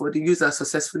one is for the user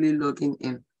successfully logging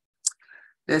in.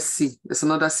 Let's see, there's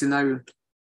another scenario.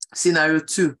 Scenario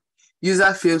two,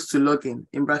 user fails to log in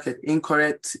bracket,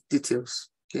 incorrect details.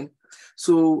 Okay,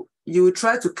 so you will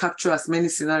try to capture as many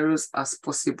scenarios as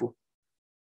possible,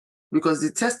 because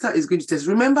the tester is going to test.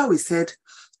 Remember, we said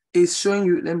it's showing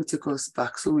you, let me take us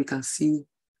back so we can see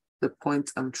the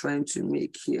point I'm trying to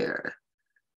make here.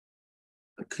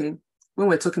 Okay, when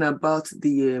we're talking about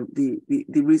the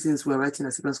reasons we're writing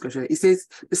a sequence question, it says,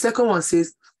 the second one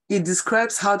says, it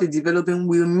describes how the development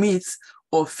will meet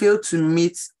or fail to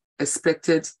meet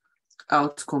expected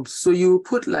outcomes. So you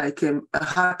put like a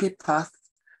happy path,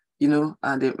 you know,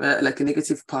 and like a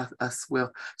negative path as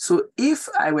well. So if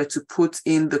I were to put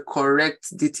in the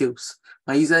correct details,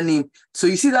 my username, so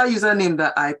you see that username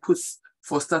that I put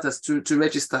for starters to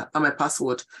register and my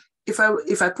password, if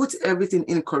I put everything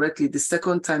in correctly the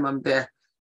second time I'm there,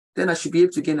 then I should be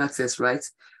able to gain access, right?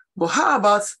 But how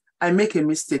about I make a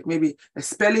mistake, maybe a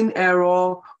spelling error,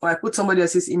 or I put somebody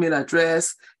else's email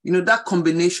address, you know, that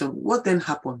combination, what then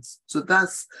happens? So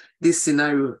that's this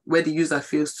scenario where the user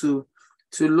fails to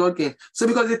log in. So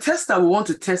because the tester will want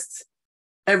to test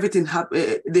everything,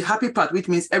 the happy part, which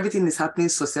means everything is happening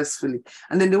successfully.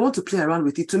 And then they want to play around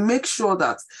with it to make sure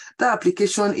that that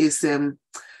application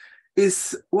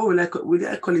is what will I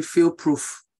call it, fail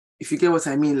proof, if you get what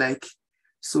I mean. Like,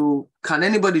 so can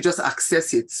anybody just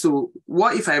access it? So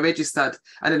what if I registered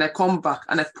and then I come back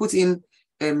and I put in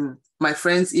my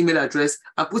friend's email address,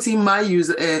 I put in my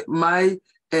user my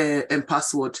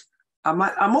password? I'm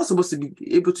not supposed to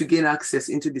be able to gain access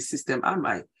into the system, am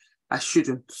I? I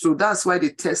shouldn't. So that's why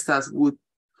the testers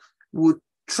would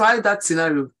try that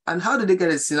scenario. And how do they get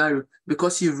a scenario?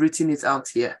 Because you've written it out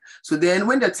here. So then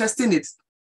when they're testing it,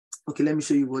 okay, let me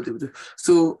show you what they will do.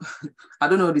 So I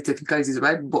don't know the technicalities,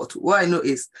 right? But what I know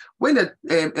is when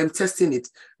they're testing it,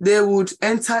 they would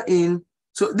enter in.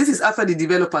 So this is after the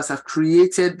developers have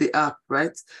created the app,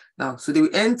 right? Now, so they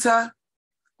will enter,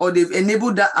 or they've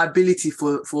enabled that ability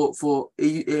for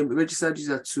a registered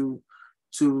user to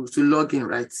log in,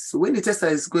 right? So when the tester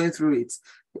is going through it,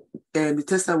 the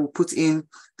tester will put in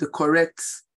the correct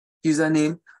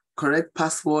username, correct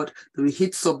password, they will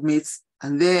hit submit,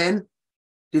 and then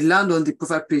they land on the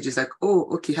profile page. It's like, oh,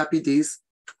 okay, happy days.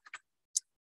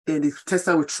 Then the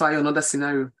tester will try another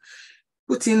scenario,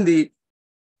 put in the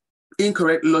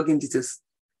incorrect login details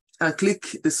and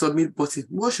click the submit button.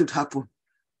 What should happen?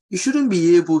 You shouldn't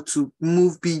be able to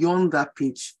move beyond that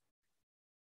page.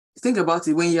 Think about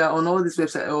it, when you're on all this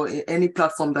website or any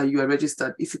platform that you are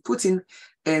registered, if you put in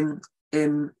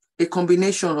a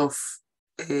combination of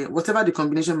whatever the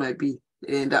combination might be,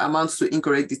 that amounts to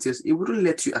incorrect details, it wouldn't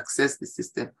let you access the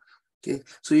system. Okay,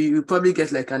 so you probably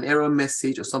get like an error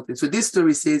message or something. So this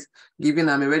story says, given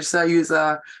I'm a registered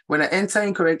user, when I enter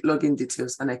incorrect login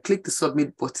details and I click the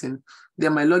submit button,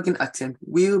 then my login attempt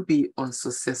will be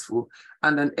unsuccessful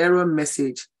and an error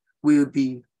message will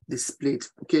be displayed.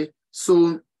 Okay,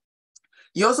 so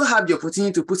you also have the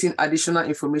opportunity to put in additional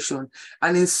information.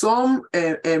 And in some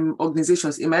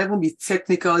organizations, it might even be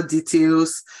technical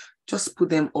details. Just put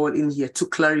them all in here to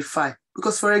clarify.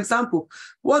 Because, for example,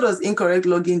 what does incorrect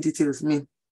login details mean?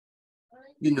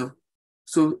 You know,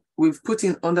 so we've put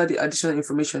in under the additional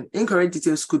information, incorrect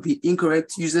details could be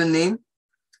incorrect username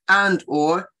and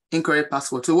or incorrect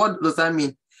password. So what does that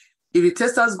mean? If the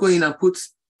testers go in and put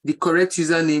the correct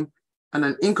username and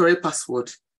an incorrect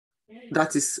password,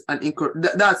 that is an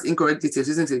that's incorrect details,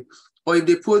 isn't it? Or if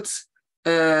they put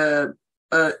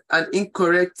an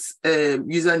incorrect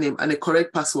username and a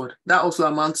correct password, that also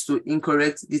amounts to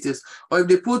incorrect details. Or if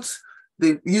they put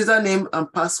the username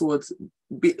and password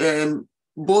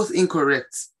both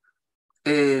incorrect,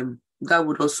 that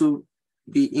would also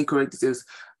be incorrect details.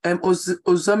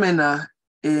 Ozomena,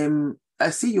 I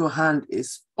see your hand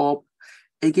is up.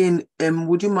 Again,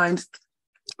 would you mind?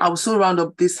 I will soon round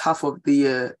up this half of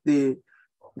the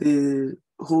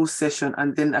whole session,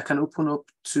 and then I can open up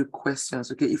to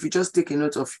questions. Okay, if you just take a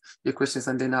note of your questions,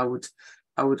 and then I would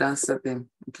answer them.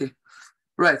 Okay,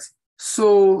 right.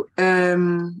 So where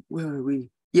are we?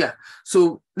 Yeah.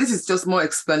 So this is just more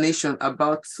explanation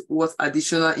about what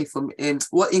additional information,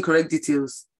 what incorrect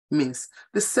details means.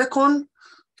 The second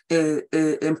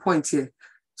point here.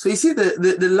 So you see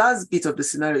the last bit of the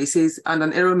scenario, it says, and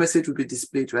an error message will be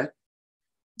displayed, right?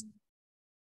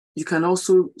 You can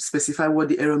also specify what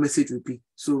the error message will be.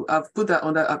 So I've put that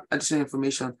under additional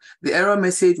information. The error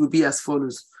message will be as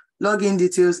follows: login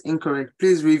details incorrect.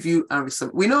 Please review and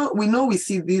resubmit. We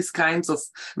see these kinds of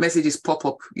messages pop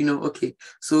up, okay.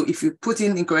 So if you put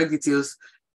in incorrect details,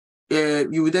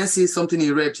 you will then see something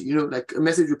in red, like a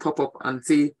message will pop up and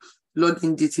say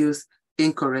login details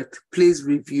incorrect. Please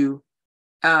review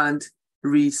and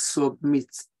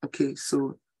resubmit. Okay,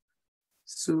 so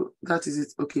that is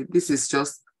it. Okay, this is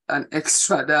just an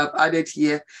extra that I've added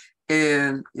here.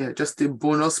 Yeah, just a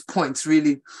bonus point,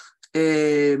 really.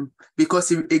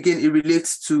 Because it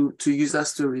relates to user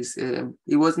stories.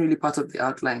 It wasn't really part of the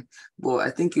outline, but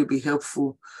I think it'll be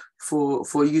helpful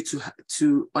for you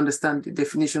to understand the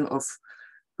definition of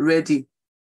ready.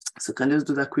 So can I just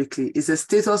do that quickly? It's a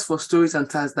status for stories and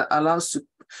tasks that allows to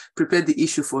prepare the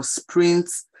issue for sprint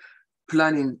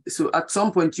planning. So at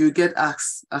some point you get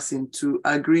asked, as in, to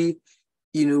agree,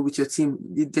 with your team,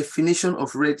 the definition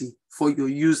of ready for your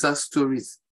user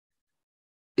stories.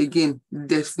 Again,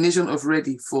 definition of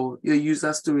ready for your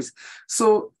user stories.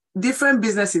 So different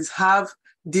businesses have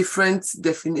different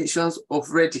definitions of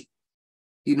ready.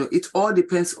 It all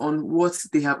depends on what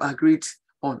they have agreed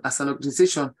on as an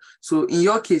organization. So in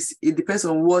your case, it depends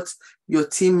on what your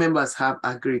team members have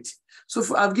agreed.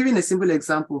 So I've given a simple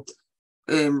example,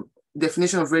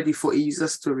 definition of ready for a user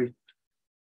story.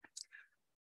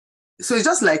 So it's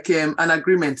just like an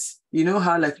agreement. You know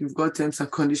how like you've got terms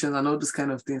and conditions and all those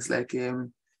kind of things, like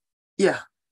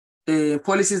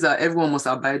policies that everyone must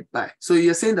abide by. So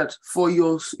you're saying that for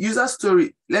your user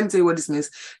story, let me tell you what this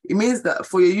means. It means that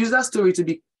for your user story to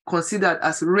be considered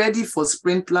as ready for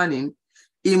sprint planning,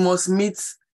 it must meet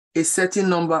a certain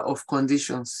number of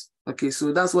conditions. Okay,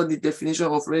 so that's what the definition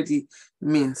of ready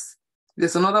means.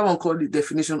 There's another one called the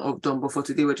definition of done, but for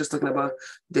today we're just talking about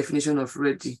definition of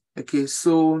ready. Okay,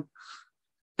 so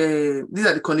these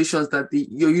are the conditions that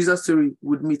your user story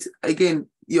would meet. Again,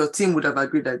 your team would have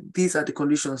agreed that these are the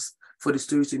conditions for the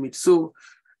story to meet. So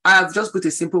I have just put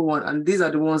a simple one, and these are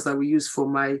the ones that we use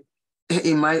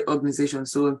in my organization.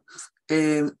 So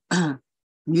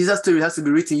user story has to be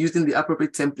written using the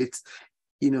appropriate template,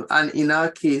 and in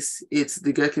our case, it's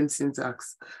the Gherkin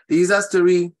syntax. The user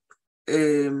story,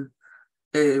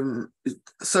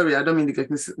 sorry, I don't mean the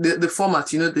Gherkin, the format,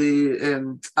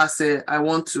 the as I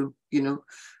want to,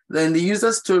 then the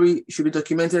user story should be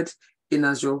documented in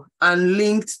Azure and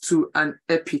linked to an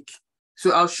epic.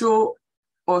 So I'll show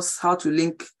us how to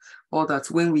link all that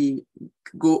when we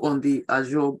go on the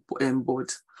Azure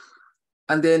board.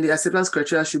 And then the acceptance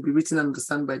criteria should be written and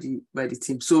understood by the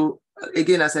team. So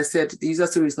again, as I said, the user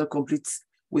story is not complete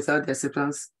without the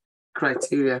acceptance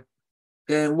criteria.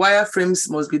 Wireframes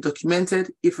must be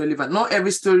documented if relevant. Not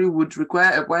every story would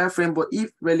require a wireframe, but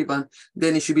if relevant,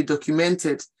 then it should be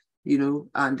documented,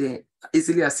 and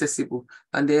easily accessible.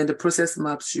 And then the process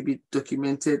maps should be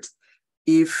documented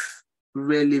if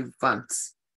relevant.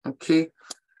 Okay.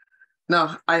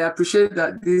 Now, I appreciate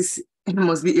that this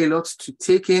must be a lot to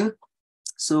take in.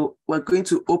 So we're going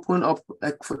to open up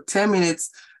for 10 minutes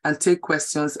and take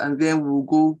questions, and then we'll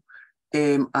go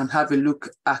and have a look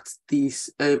at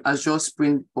this Azure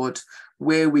Springboard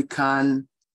where we can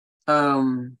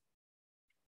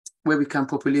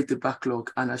populate the backlog,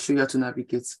 and I'll show you how to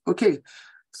navigate. Okay,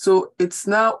 so it's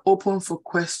now open for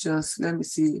questions. Let me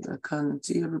see if I can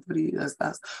see everybody that's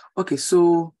asked. Okay,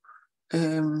 so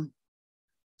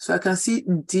I can see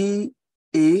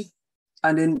DA,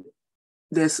 and then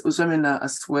there's Ozomena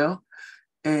as well.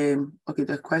 Okay,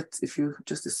 there are quite a few.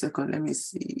 Just a second, let me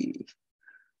see.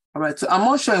 All right, so I'm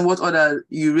not sure in what order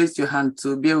you raised your hand,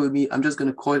 so bear with me. I'm just going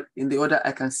to call in the order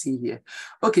I can see here.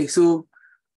 Okay, so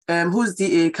who's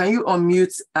DA? Can you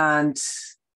unmute and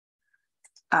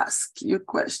ask your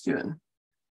question?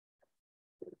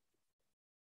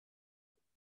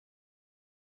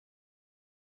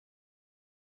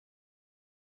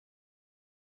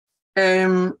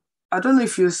 I don't know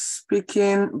if you're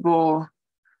speaking, but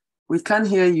we can't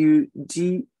hear you.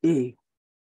 GA.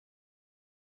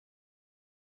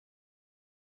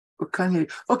 We can't hear you.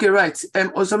 Okay, right.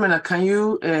 Ozomena, can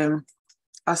you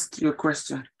ask your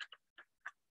question?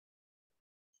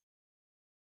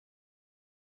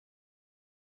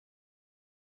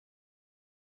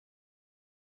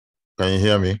 Can you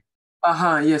hear me?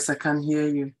 Yes, I can hear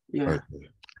you. Yeah. Okay.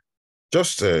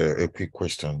 Just a quick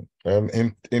question.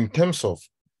 In terms of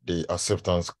the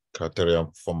acceptance criteria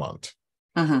format,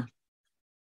 can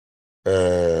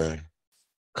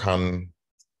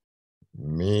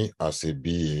me as a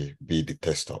BA be the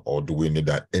tester, or do we need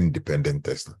an independent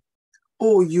tester?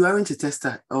 Oh, you aren't a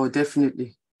tester? Oh,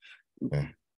 definitely. Yeah.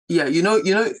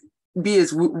 Yeah,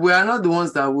 BAs, we are not the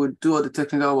ones that would do all the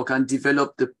technical work and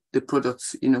develop the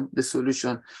products, the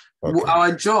solution. Okay.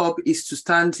 Our job is to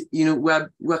stand, we're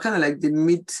kind of like the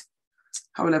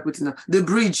how will I put it now? The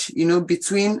bridge,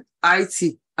 between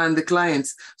IT and the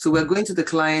clients. So we're going to the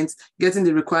clients, getting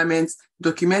the requirements,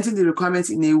 documenting the requirements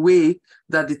in a way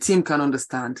that the team can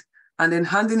understand, and then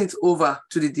handing it over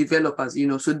to the developers,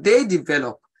 so they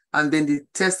develop, and then the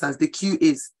testers, the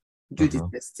QAs, do the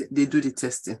testing. They do the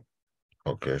testing.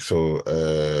 Okay, so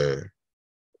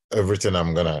everything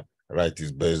I'm gonna write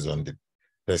is based on the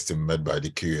testing made by the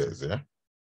QAs, yeah?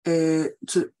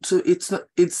 So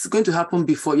it's going to happen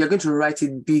before. You're going to write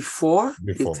it before.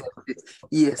 They test it.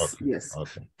 Yes, okay. Yes.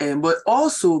 Okay. But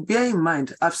also bear in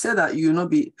mind, I've said that you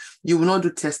will not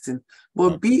do testing,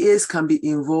 but okay. BAs can be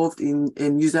involved in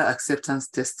user acceptance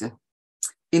testing,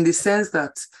 in the sense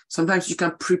that sometimes you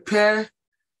can prepare.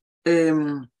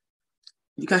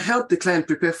 You can help the client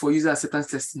prepare for user acceptance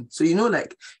testing. So,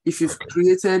 like if you've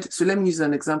created, so let me use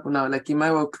an example now, like in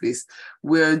my workplace,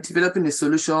 we're developing a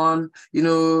solution,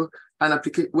 an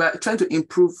application, we're trying to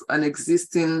improve an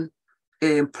existing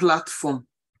platform.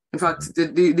 In fact,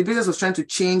 the business was trying to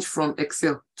change from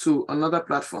Excel to another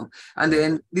platform. And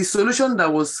then the solution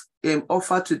that was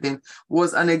offered to them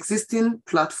was an existing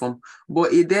platform,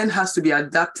 but it then has to be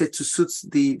adapted to suit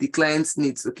the client's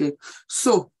needs, okay?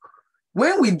 So,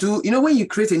 when we do, when you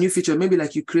create a new feature, maybe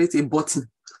like you create a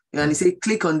button and you say,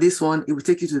 click on this one, it will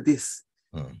take you to this.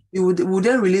 You would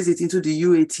then release it into the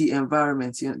UAT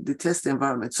environment, the test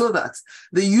environment, so that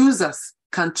the users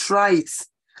can try it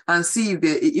and see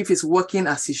if it's working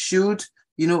as it should,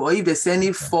 or if there's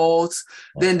any faults,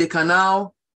 then they can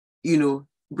now,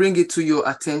 bring it to your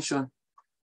attention.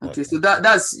 Okay, so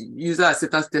that's user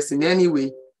acceptance testing.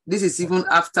 Anyway, this is even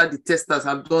after the testers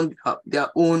have done their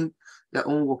own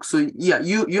work. So yeah,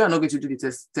 you are not going to do the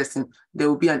testing. There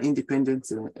will be an independent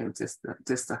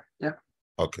tester. Yeah.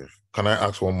 Okay. Can I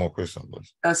ask one more question,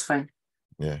 please? That's fine.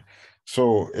 Yeah.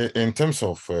 So in terms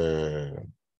of the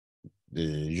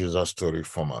user story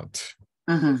format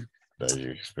that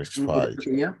you specified,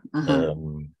 yeah.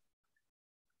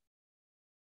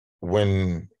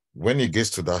 When it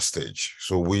gets to that stage,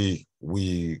 so we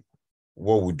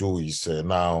what we do is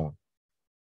now,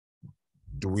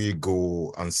 do we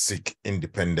go and seek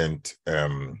independent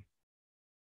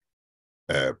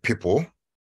people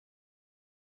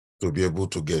to be able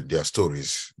to get their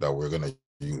stories that we're going to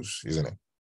use, isn't it?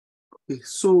 Okay.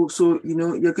 So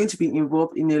you're going to be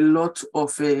involved in a lot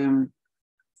of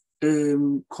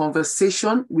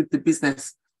conversation with the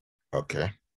business.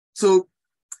 Okay. So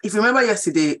if you remember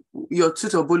yesterday, your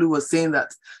tutor Bolu was saying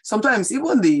that sometimes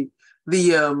even the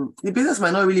business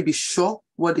might not really be sure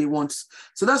what they want.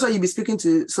 So that's why you'll be speaking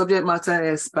to subject matter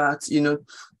experts,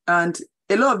 and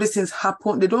a lot of these things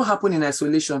happen, they don't happen in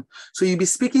isolation. So you'll be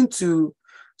speaking to,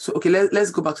 so okay,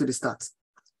 let's go back to the start.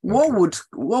 What would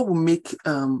make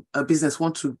a business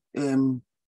want to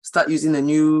start using a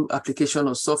new application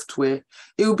or software?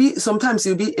 A lot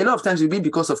of times it'll be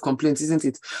because of complaints, isn't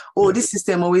it? Oh, this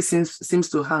system always seems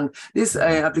to hang. This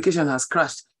application has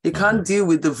crashed. It can't deal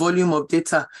with the volume of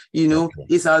data,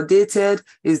 it's outdated,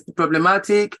 it's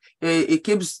problematic, it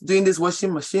keeps doing this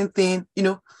washing machine thing,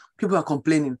 people are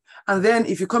complaining. And then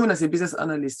if you come in as a business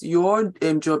analyst, your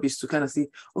job is to kind of see,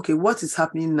 okay, what is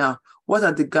happening now? What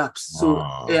are the gaps? So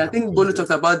I think Bolu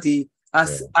talked about the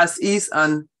as is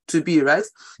and to be, right?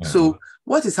 So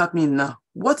what is happening now?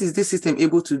 What is this system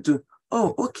able to do?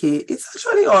 Oh, okay, it's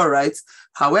actually all right.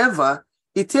 However,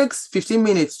 it takes 15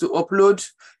 minutes to upload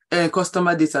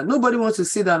customer data. Nobody wants to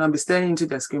sit down and be staring into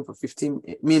their screen for 15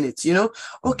 minutes,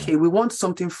 Okay, we want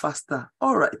something faster.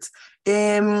 All right.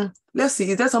 Let's see,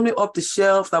 is there something off the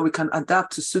shelf that we can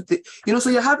adapt to suit the, so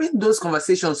you're having those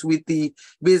conversations with the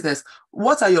business.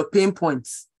 What are your pain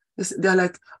points? they're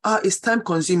like, it's time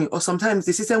consuming, or sometimes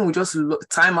the system will just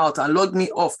time out and log me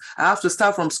off. I have to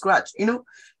start from scratch.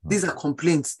 These are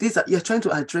complaints. You're trying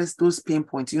to address those pain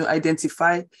points,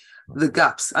 identify the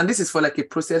gaps. And this is for like a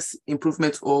process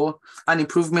improvement or an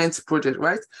improvement project,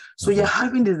 right? So you're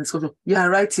having this discussion, you're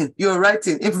writing.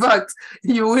 In fact,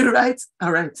 you will write,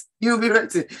 all right, you'll be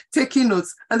writing, taking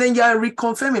notes, and then you're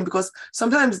reconfirming, because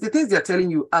sometimes the things they're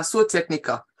telling you are so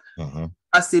technical.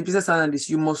 As a business analyst,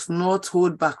 you must not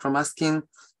hold back from asking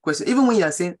questions. Even when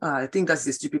you're saying, I think that's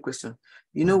a stupid question.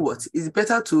 You know what? It's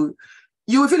better to,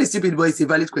 you will feel it's stupid, but it's a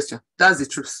valid question. That's the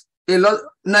truth.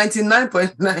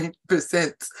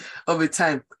 99.9% of the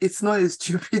time, it's not a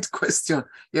stupid question.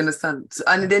 You understand?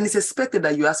 And then it's expected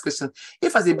that you ask questions.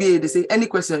 If as a BA, they say any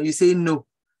question, you say no.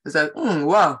 It's like,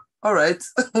 wow, all right.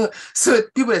 So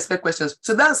people expect questions.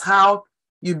 So that's how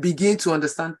you begin to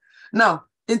understand. Now,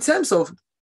 in terms of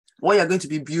what you're going to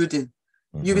be building,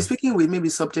 you'll be speaking with maybe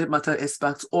subject matter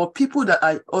experts or people that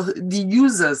are, or the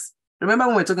users. Remember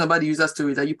when we're talking about the user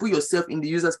story, that you put yourself in the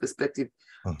user's perspective.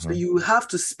 So you have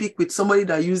to speak with somebody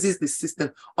that uses the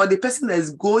system, or the person that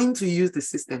is going to use the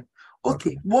system.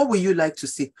 Okay, what would you like to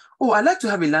see? Oh, I'd like to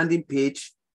have a landing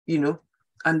page,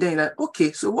 and then like,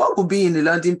 okay, so what will be in the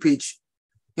landing page?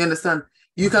 You understand?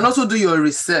 You can also do your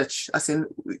research, as in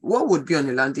what would be on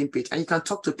the landing page, and you can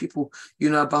talk to people,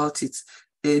 about it.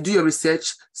 Do your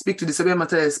research, speak to the subject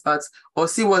matter experts, or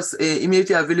see what's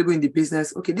immediately available in the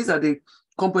business. Okay, these are the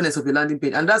components of the landing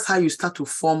page, and that's how you start to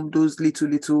form those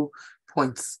little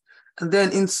points. And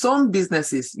then in some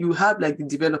businesses, you have like the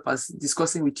developers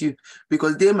discussing with you,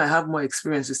 because they might have more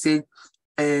experience to say,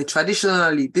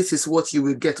 traditionally, this is what you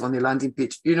will get on the landing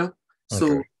page,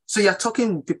 So you're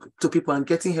talking to people and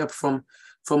getting help from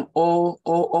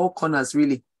all corners,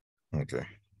 really. Okay.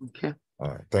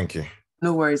 All right. Thank you.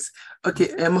 No worries.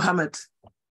 Okay, Mohammed.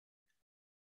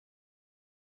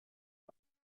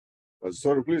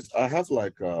 Sorry, please. I have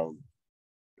like a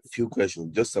few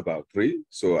questions, just about 3.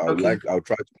 So I'll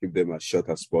try to keep them as short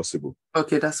as possible.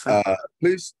 Okay, that's fine.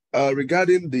 Please,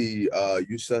 regarding the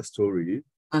user story,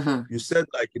 you said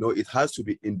it has to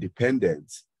be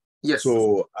independent. Yes.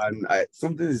 So, and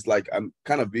something is like, I'm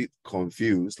kind of a bit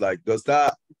confused. Like, does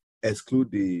that exclude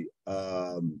the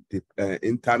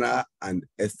internal and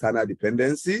external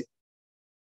dependency?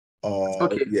 Or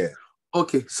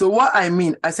Okay. So what I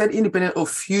mean, I said independent of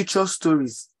future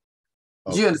stories.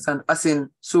 Do you understand? As in,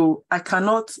 so I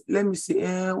cannot, let me see,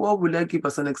 what will I give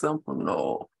as an example?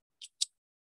 No.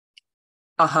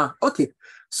 Okay.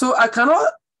 So I cannot,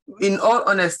 in all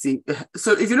honesty,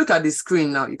 so if you look at the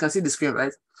screen now, you can see the screen,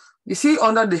 right? You see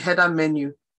under the header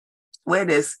menu, where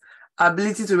there's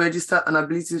ability to register and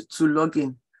ability to log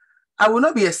in. I will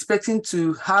not be expecting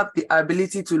to have the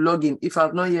ability to log in if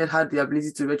I've not yet had the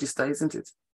ability to register, isn't it?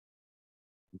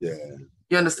 Yeah.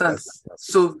 You understand?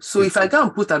 So if I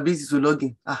can't put ability to log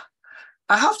in, I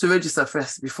have to register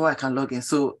first before I can log in.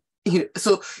 So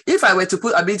if I were to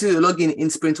put ability to log in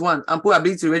sprint 1 and put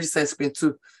ability to register in sprint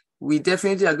 2, we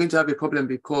definitely are going to have a problem,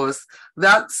 because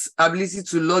that ability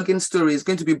to log in story is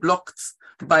going to be blocked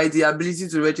by the ability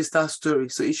to register story.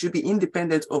 So it should be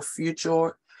independent of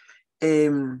future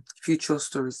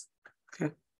stories.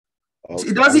 Okay.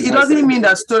 It doesn't mean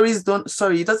that stories don't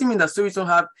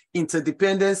have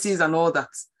interdependencies and all that.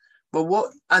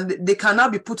 But they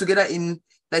cannot be put together in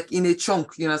a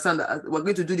chunk. You understand that we're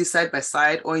going to do this side by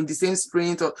side or in the same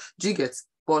sprint, or do you get?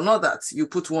 But not that you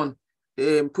put one,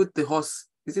 put the horse.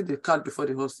 Is it the cart before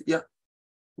the horse? Yeah.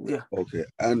 Okay,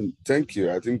 and thank you.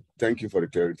 Thank you for the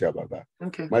clarity about that.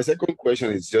 Okay. My second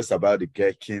question is just about the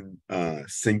Gherkin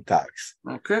syntax.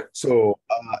 Okay. So,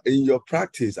 in your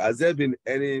practice, has there been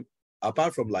any,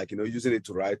 apart from using it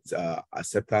to write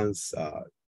acceptance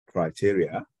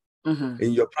criteria,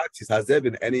 in your practice, has there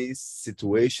been any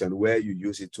situation where you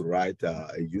use it to write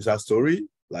a user story?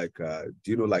 Like, do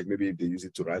you know, maybe they use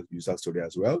it to write user story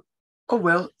as well? Oh,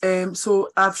 well, so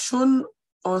I've shown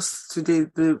us today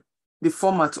the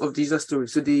format of the user story.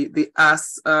 So the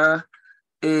ask, I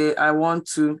want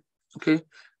to, okay.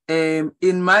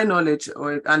 In my knowledge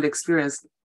and experience,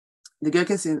 the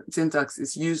Gherkin syntax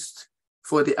is used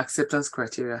for the acceptance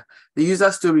criteria. The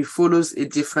user story follows a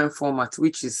different format,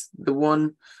 which is the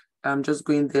one I'm just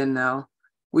going there now,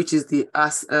 which is the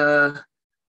ask,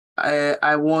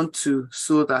 I want to,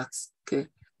 so that, okay.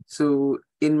 So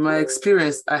in my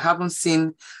experience, I haven't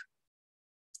seen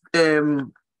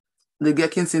the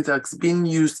Gherkin syntax being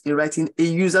used in writing a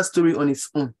user story on its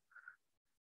own.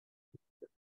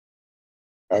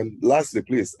 And lastly,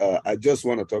 please, I just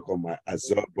want to talk on my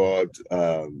Azure board.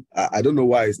 I don't know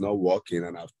why it's not working,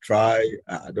 and I've tried.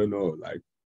 I don't know,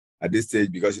 at this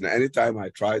stage, because anytime I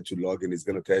try to log in, it's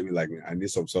going to tell me like I need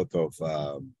some sort of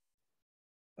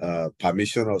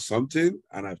permission or something.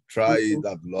 And I've tried,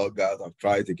 I've logged out, I've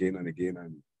tried again and again,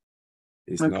 and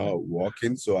it's not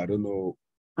working. So I don't know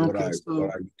what I need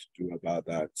to do about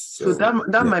that. So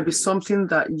that might be something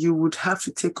that you would have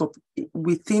to take up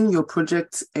within your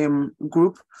project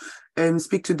group and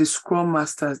speak to the Scrum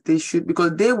Masters. They should,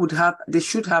 because they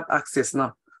should have access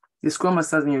now. The Scrum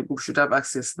Masters in your group should have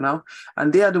access now,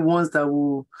 and they are the ones that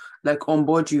will like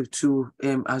onboard you to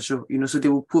Azure. So they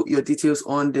will put your details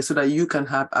on there so that you can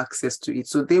have access to it.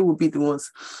 So they will be the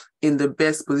ones in the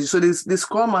best position. So the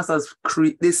Scrum Masters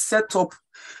they set up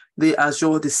the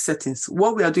Azure, the settings.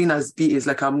 What we are doing as B is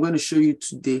like I'm going to show you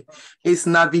today is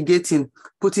navigating,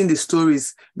 putting the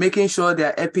stories, making sure there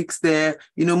are epics there,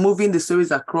 moving the stories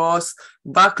across,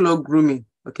 backlog grooming,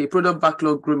 okay, product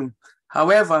backlog grooming.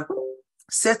 However,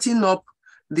 setting up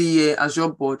the Azure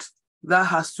board, that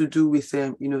has to do with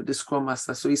the Scrum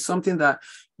Master. So it's something that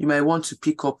you might want to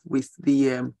pick up with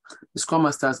the Scrum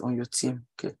Masters on your team.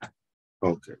 Okay.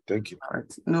 Okay, thank you. All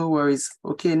right, no worries.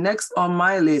 Okay, next on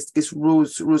my list is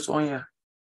Rose Onya.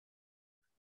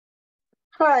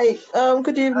 Hi,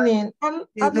 good evening.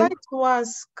 I'd like to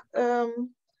ask,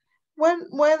 when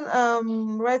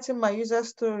writing my user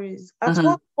stories, at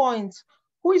what point,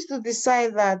 who is to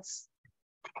decide that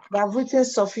I've written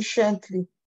sufficiently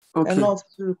enough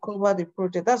to cover the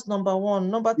project? That's number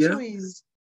one. Number two is,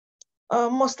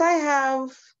 must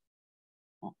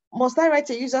I write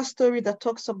a user story that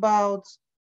talks about,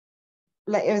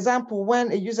 like example, when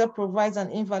a user provides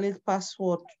an invalid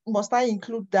password, must I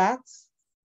include that?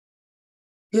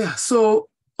 Yeah, so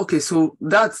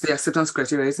that's the acceptance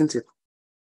criteria, isn't it?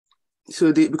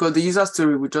 So because the user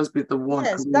story would just be the one.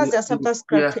 Yes, that's the acceptance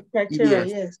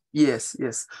criteria,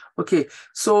 yes. Okay,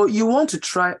 so you want to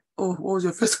try, what was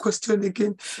your first question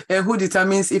again? Who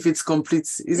determines if it's complete,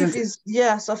 isn't it?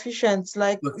 Yeah, sufficient.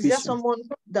 Like, is there someone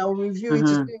that will review it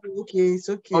to say, okay, it's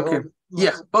okay? Okay,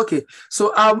 okay.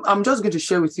 So I'm just going to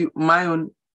share with you my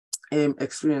own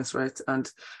experience, right? And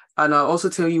I'll also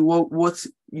tell you what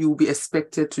you'll be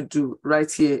expected to do right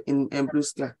here in Blue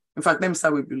Sky. In fact, let me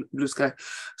start with Blue Sky.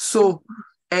 So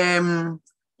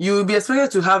you'll be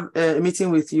expected to have a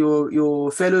meeting with your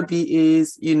fellow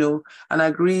BAs, and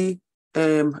agree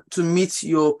to meet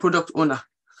your product owner.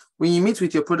 When you meet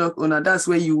with your product owner, that's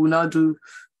where you will now do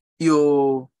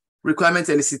your requirement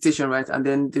elicitation, right? And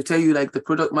then they tell you like the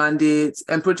product mandate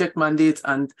and project mandate,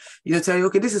 and tell you,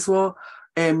 okay, this is what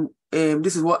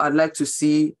I'd like to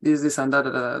see, this and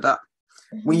that.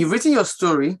 When you've written your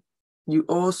story, you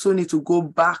also need to go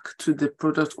back to the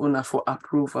product owner for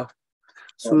approval.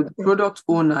 So the product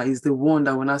owner is the one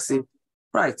that will not say,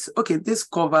 right, okay, this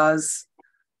covers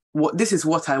this is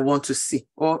what I want to see,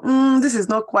 or this is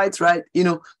not quite right,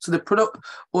 So the product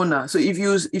owner. So if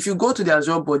you go to the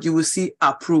Azure board, you will see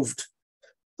approved.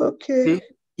 Okay.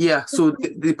 Yeah. So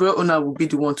the product owner will be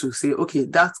the one to say, okay,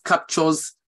 that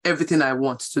captures everything I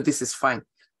want. So this is fine,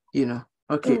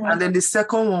 Okay. And then the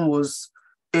second one was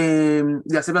the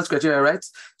acceptance criteria, right?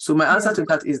 So my answer to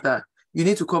that is that you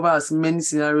need to cover as many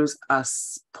scenarios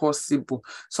as possible.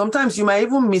 Sometimes you might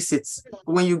even miss it.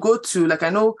 When you go to, like, I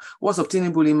know what's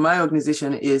obtainable in my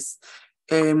organization is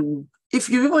if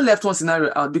you've even left one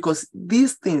scenario out, because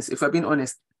these things, if I'm being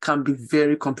honest, can be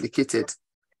very complicated,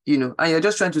 and you're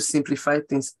just trying to simplify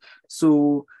things.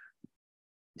 So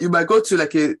you might go to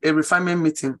like a refinement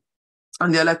meeting,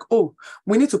 and they're like, oh,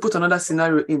 we need to put another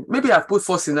scenario in. Maybe I've put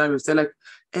 4 scenarios. They're like,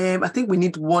 I think we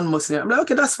need one more scenario. I'm like,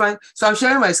 okay, that's fine. So I'm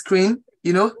sharing my screen,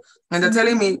 and they're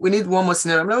telling me we need one more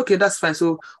scenario. I'm like, okay, that's fine.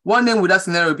 So one name would that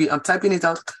scenario be? I'm typing it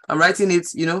out, I'm writing it,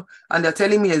 and they're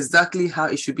telling me exactly how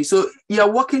it should be. So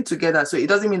you're working together. So it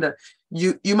doesn't mean that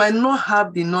you might not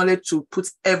have the knowledge to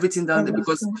put everything down there,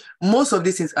 because most of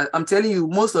these things, I'm telling you,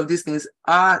 most of these things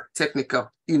are technical,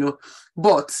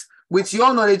 but with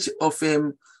your knowledge of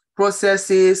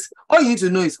processes, all you need to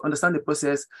know is understand the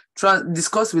process,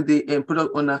 discuss with the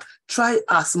product owner, try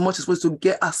as much as possible to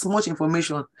get as much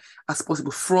information as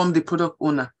possible from the product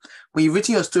owner. When you've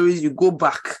written your stories, you go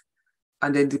back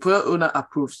and then the product owner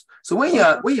approves. So when you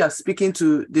are speaking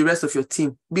to the rest of your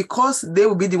team, because they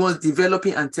will be the ones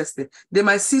developing and testing, they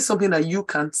might see something that you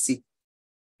can't see,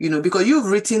 because you've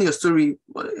written your story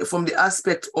from the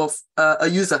aspect of a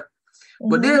user.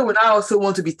 But they would also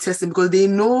want to be testing because they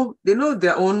know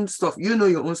their own stuff. You know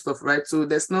your own stuff, right? So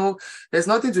there's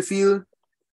nothing to feel,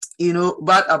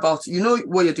 bad about. You know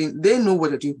what you're doing. They know what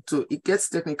you're doing. So it gets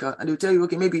technical, and they'll tell you,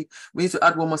 okay, maybe we need to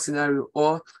add one more scenario,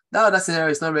 or that other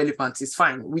scenario is not relevant. It's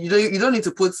fine. You don't need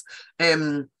to put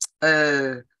the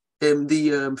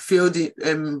field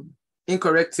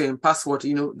incorrect password,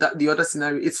 that the other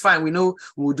scenario, it's fine. We know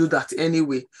we'll do that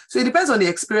anyway. So it depends on the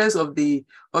experience of the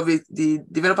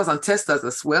developers and testers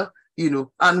as well,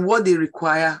 and what they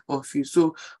require of you.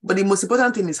 So, but the most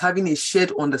important thing is having a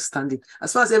shared understanding.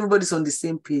 As far as everybody's on the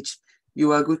same page,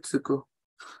 you are good to go.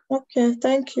 Okay,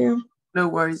 thank you. No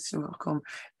worries, you're welcome.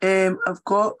 I've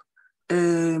got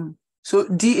so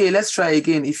DA, let's try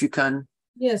again if you can.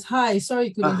 Yes, hi. Sorry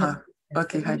you couldn't hear me.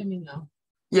 Okay, Can you hear me now?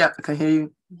 Yeah, I can hear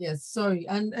you. Yes, sorry.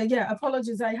 And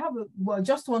apologies. I have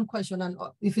just one question, and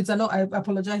if it's I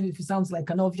apologize if it sounds like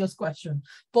an obvious question.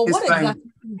 But It's what fine.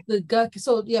 exactly is the Gherkin?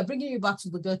 So bringing you back to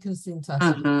the Gherkin syntax.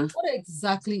 What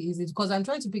exactly is it? Because I'm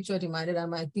trying to picture it in my head,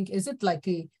 and I think, is it like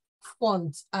a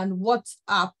font, and what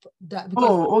app that?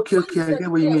 Okay, I get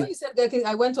what you mean. When you said Gherkin,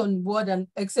 I went on Word and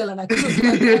Excel, and I couldn't.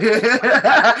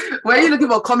 Were you looking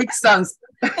for Comic Sans?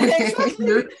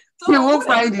 Exactly. You won't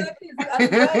find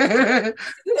it.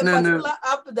 No.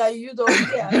 App that you don't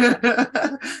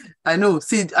care. I know.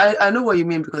 See, I know what you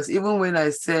mean, because even when I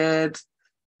said,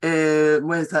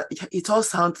 where is that? It all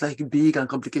sounds like big and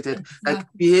complicated,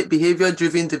 exactly. Like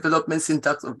behavior-driven development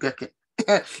syntax of Gherkin.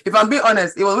 If I'm being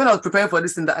honest, it was when I was preparing for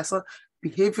this thing that I saw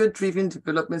behavior-driven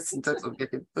development syntax of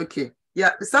Gherkin. Okay.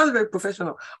 Yeah, it sounds very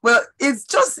professional. Well, it's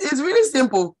really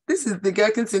simple. This is the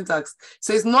Gherkin syntax.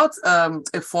 So it's not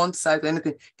a font size or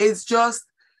anything. It's just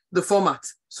the format.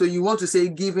 So you want to say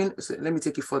given, so let me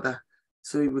take it further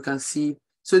so we can see.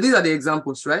 So these are the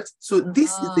examples, right? So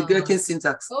this is the Gherkin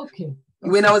syntax. Okay.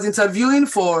 When I was interviewing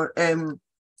for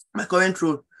my current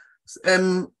role,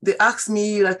 they asked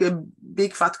me like a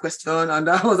big fat question, and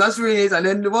I was answering it, and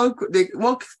then the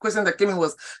one question that came in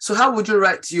was, so how would you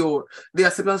write the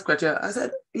acceptance criteria? I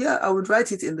said, yeah, I would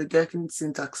write it in the Gherkin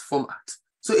syntax format.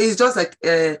 So it's just like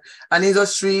an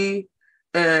industry,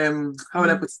 how would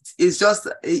I put it? It's just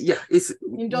it's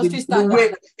industry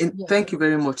standard. Thank you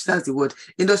very much. That's the word.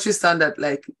 Industry standard.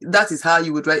 Like that is how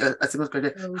you would write an acceptance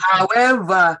criteria. Okay.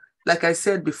 However, like I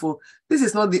said before, this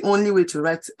is not the only way to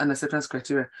write an acceptance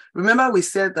criteria. Remember, we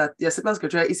said that the acceptance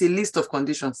criteria is a list of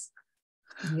conditions.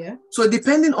 Yeah. So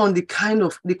depending on the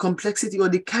complexity or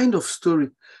the kind of story,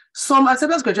 some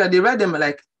acceptance criteria, they write them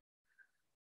like,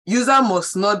 user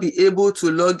must not be able to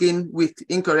log in with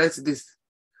incorrect this.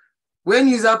 When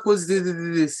user posts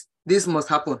this must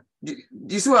happen. Do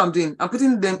you see what I'm doing? I'm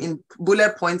putting them in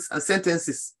bullet points and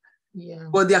sentences. Yeah.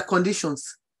 But they are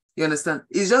conditions. You understand?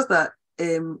 It's just that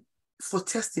for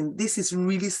testing, this is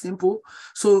really simple.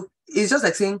 So it's just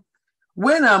like saying,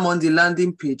 when I'm on the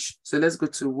landing page, so let's go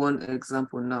to one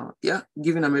example now. Yeah,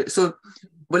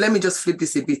 but let me just flip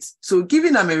this a bit. So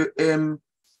giving them a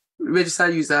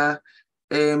registered user,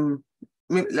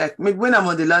 like maybe when I'm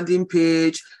on the landing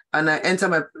page and I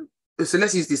enter so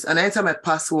let's use this, and I enter my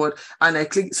password and I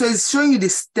click, so it's showing you the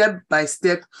step by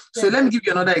step. So let me give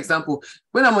you another example.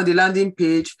 When I'm on the landing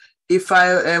page, if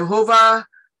I hover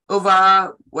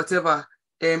over whatever,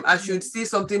 I should see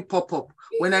something pop up.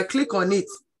 When I click on it,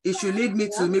 it should lead me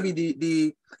to maybe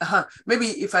maybe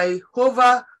if I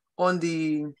hover on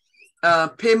the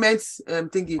payments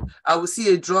thingy, I will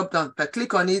see a drop down. If I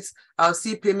click on it, I'll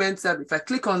see payments. If I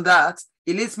click on that,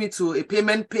 it leads me to a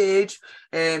payment page.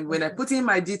 And when I put in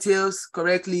my details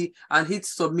correctly and hit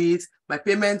submit, my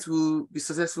payment will be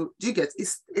successful. Do you get?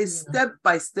 It's step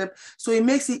by step. So it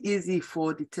makes it easy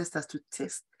for the testers to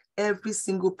test every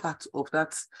single part of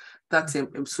that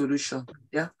solution.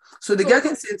 Yeah. So the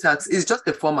Gherkin syntax is just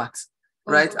a format,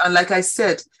 right? And like I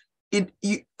said,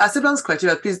 acceptance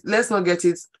criteria, please let's not get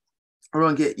it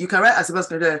wrong here. You can write acceptance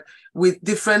criteria with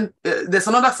different, there's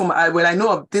another format where I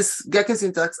know of this Gherkin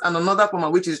syntax, and another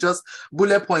format which is just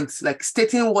bullet points, like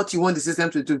stating what you want the system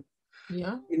to do.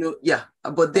 Yeah.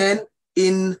 But then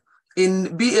in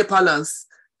BA parlance,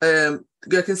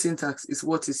 Gherkin syntax is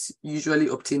what is usually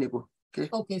obtainable.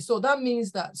 Okay, so that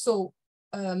means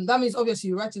obviously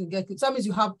you're writing Gherkin. So that means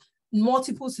you have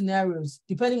multiple scenarios,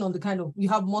 depending on the kind of, you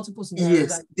have multiple scenarios.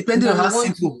 Yes, depending on how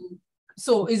simple.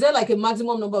 So is there like a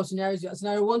maximum number of scenarios?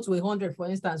 Scenario 1 to 100, for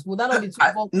instance. Would that not be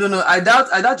too No, I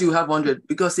doubt you have 100,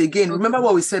 because again, remember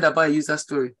what we said about a user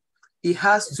story. It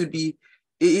has to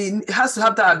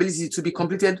have that ability to be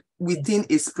completed within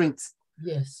a sprint.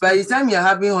 Yes. By the time you're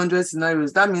having 100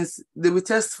 scenarios, that means they will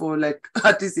test for like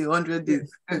at least 100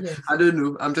 days. Yes. I don't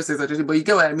know. I'm just exaggerating, but you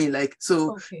get what I mean. Like,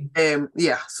 so,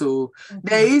 So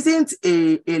there isn't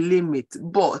a limit,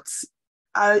 but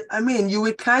I mean, you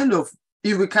will kind of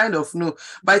know.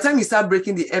 By the time you start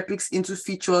breaking the epics into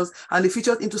features and the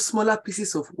features into smaller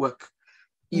pieces of work,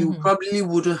 you probably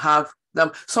wouldn't have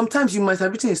them. Sometimes you might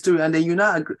have written a story and then you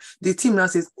now agree, the team now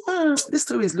says, this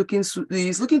story is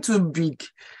looking too big.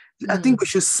 I think we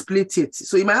should split it.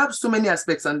 So you might have so many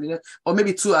aspects, and or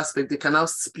maybe 2 aspects. They can now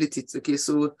split it. Okay,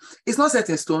 so it's not set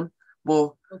in stone,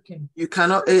 but you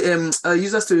cannot. A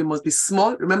user story must be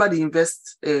small. Remember the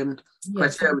invest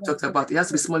criteria we talked about. It has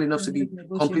to be small enough to be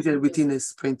completed within a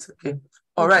sprint. Okay.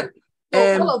 All right.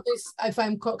 So all of this,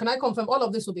 can I confirm all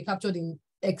of this will be captured in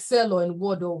Excel or in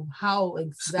Word, or how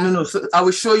exactly? No. So I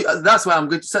will show you. That's why I'm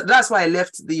going to. That's why I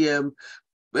left the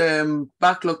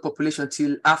backlog population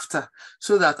till after,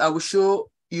 so that I will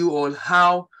show you all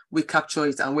how we capture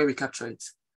it and where we capture it.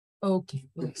 Okay.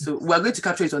 So we're going to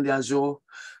capture it on the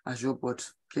Azure board.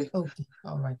 Okay.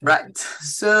 All right. Right.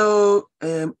 So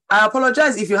I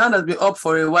apologize if your hand has been up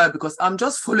for a while, because I'm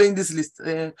just following this list.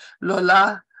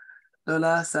 Lola,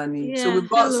 Sani. Yeah, so we've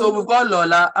got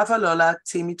Lola, after Lola,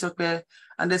 Temi Tope,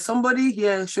 and there's somebody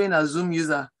here showing a Zoom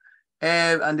user,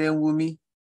 and then Wumi.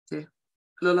 Okay.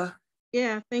 Lola.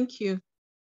 Yeah, thank you.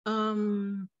 I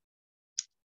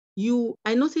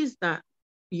noticed that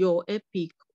your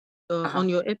Epic, on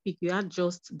your Epic, you had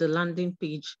just the landing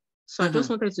page. So I just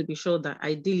wanted to be sure that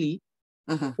ideally,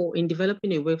 in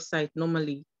developing a website,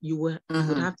 normally you would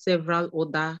have several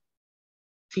other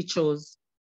features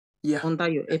under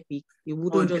your Epic. You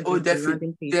wouldn't just be the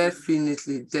landing page.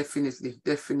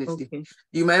 Definitely. Okay.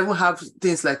 You might even have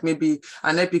things like maybe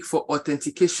an Epic for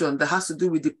authentication that has to do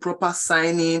with the proper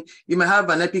signing. You might have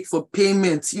an Epic for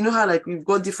payments. You know how like we've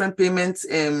got different payments.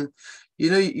 You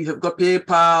have got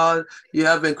PayPal, you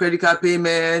have a credit card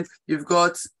payment, you've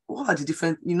got all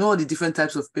the different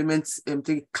types of payments,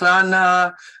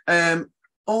 Klarna,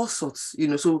 all sorts,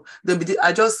 so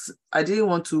I didn't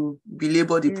want to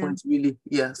belabor the point really.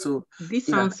 Yeah. So this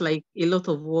sounds like a lot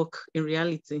of work in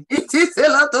reality. It is a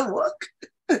lot of work.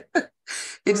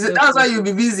 That's why you'll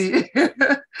be busy.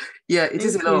 Yeah, it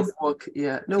is a lot of work.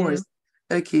 Yeah, no worries.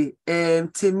 Okay.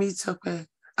 Temi Tope.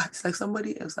 It's like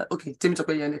somebody else. Okay, Temi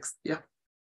Tope, you're next. Yeah.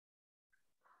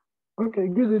 Okay,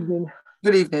 good evening.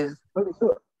 Good evening. Okay,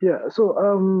 so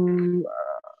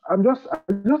I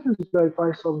just need to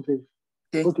clarify something.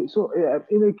 Okay, so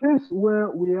in a case where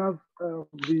we have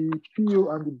the PO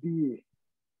and the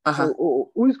BA, so,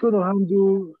 who is going to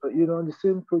handle, on the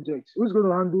same project? Who's going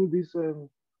to handle this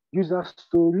user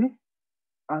story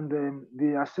and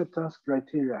the acceptance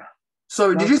criteria?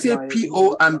 Sorry, did you say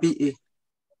PO and BA?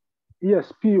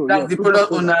 Yes, PO. That's the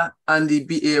product owner and the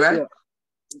BA, right? Yeah.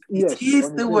 Yes. It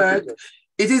is the work. Project.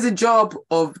 It is the job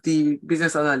of the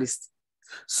business analyst.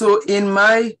 So in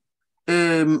my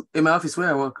office where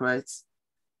I work, right,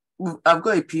 I've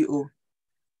got a PO,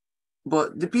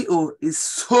 but the PO is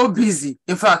so busy.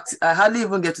 In fact, I hardly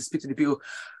even get to speak to the PO.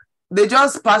 They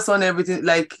just pass on everything.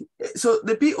 So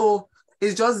the PO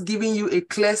is just giving you a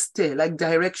clear steer, like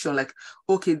direction, like,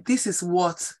 okay, this is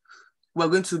what we're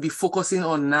going to be focusing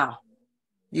on now,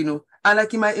 And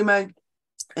like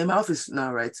in my office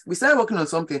now, right, we started working on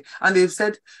something and they've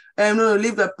said, no,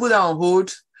 leave that, put that on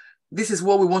hold. This is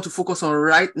what we want to focus on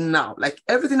right now. Like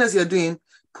everything else you're doing,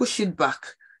 push it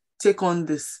back, take on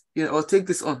this, or take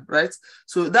this on, right?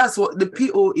 So that's what the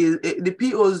PO is. The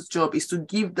PO's job is to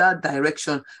give that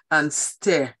direction and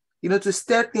steer, to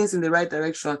steer things in the right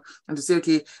direction and to say,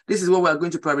 okay, this is what we're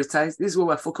going to prioritize. This is what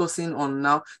we're focusing on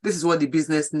now. This is what the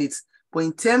business needs. But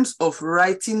in terms of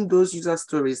writing those user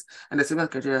stories and the second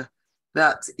criteria,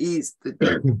 that is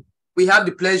we have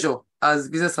the pleasure as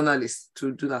business analysts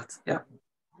to do that. Yeah.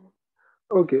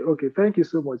 Okay. Thank you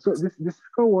so much. So this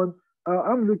second one,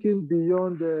 I'm looking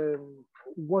beyond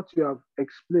what you have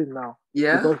explained now.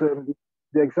 Yeah. Because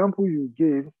the example you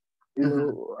gave,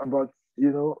 about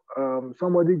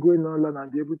somebody going online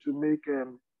and be able to make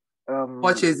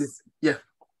purchases. Yeah.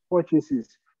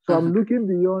 Purchases. So I'm looking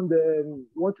beyond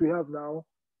what we have now.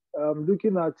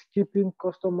 Looking at keeping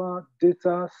customer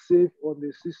data safe on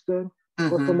the system,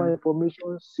 customer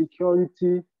information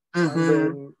security,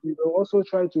 and also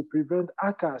try to prevent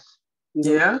hackers,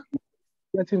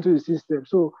 get into the system.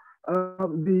 So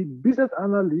the business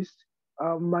analyst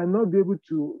might not be able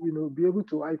to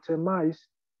itemize,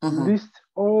 list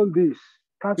all this,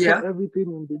 capture everything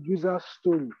in the user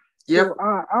story. So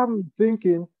I'm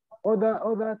thinking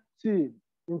other team,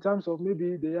 in terms of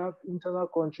maybe they have internal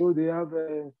control, they have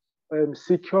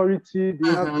security, they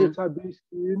have database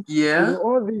team,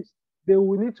 all this, they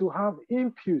will need to have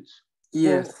inputs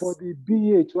for the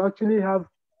BA to actually have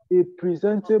a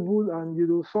presentable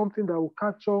and something that will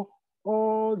capture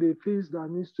all the things that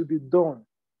needs to be done.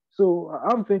 So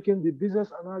I'm thinking the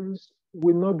business analyst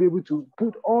will not be able to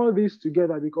put all this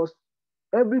together, because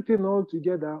everything all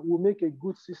together will make a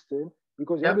good system,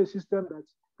 because you have a system that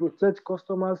protects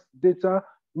customers' data.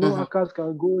 No hackers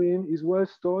can go in, is well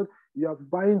stored. You are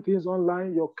buying things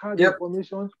online, your card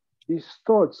information is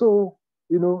stored. So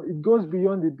you know, it goes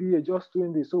beyond the BA just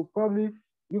doing this. So probably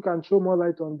you can throw more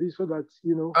light on this so that,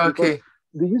 you know, because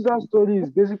the user story is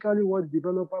basically what the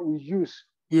developer will use.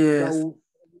 Yes. That will,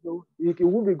 you know, it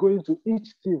won't be going to each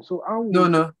team. So how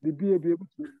will the BA be able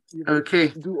to, you know,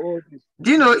 do all this?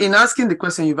 Do you know, in asking the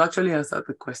question, you've actually answered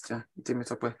the question.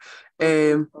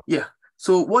 Yeah.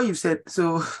 So what you said,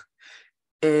 so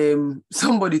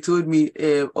somebody told me,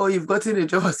 oh, you've gotten a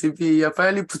job as a BA, you're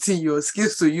finally putting your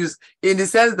skills to use, in the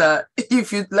sense that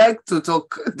if you'd like to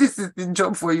talk, this is the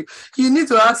job for you. You need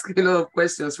to ask a lot of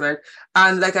questions, right?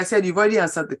 And like I said, you've already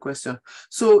answered the question.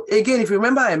 So again, if you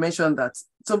remember, I mentioned that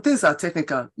some things are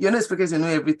technical. You're not expected to know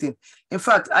everything. In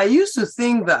fact, I used to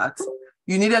think that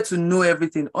you needed to know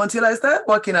everything until I started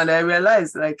working, and I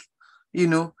realized, like, you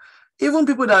know, even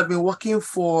people that have been working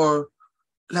for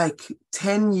like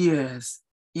 10 years,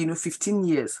 you know, 15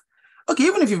 years. Okay,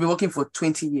 even if you've been working for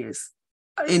 20 years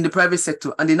in the private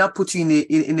sector and they now put you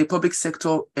in a public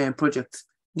sector project,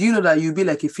 do you know that you'll be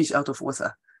like a fish out of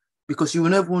water? Because you will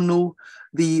never know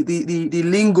the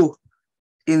lingo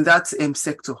in that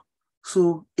sector.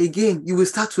 So again, you will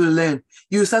start to learn.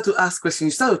 You will start to ask questions.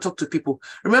 You start to talk to people.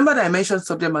 Remember that I mentioned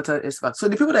subject matter experts. So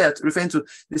the people that you're referring to,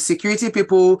 the security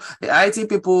people, the IT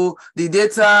people, the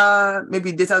data,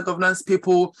 maybe data governance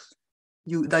people,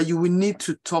 that you will need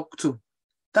to talk to.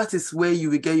 That is where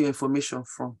you will get your information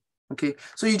from. Okay,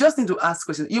 so you just need to ask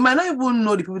questions. You might not even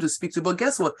know the people to speak to, but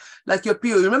guess what? Like your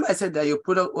PO, remember I said that your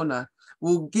product owner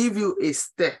will give you a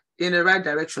step in the right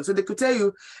direction. So they could tell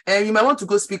you, and you might want to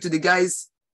go speak to the guys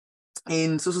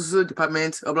in so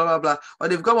department or blah blah blah, or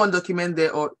they've got one document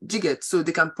there, or jiget, so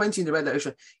they can point you in the right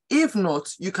direction. If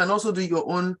not, you can also do your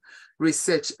own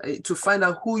research to find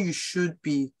out who you should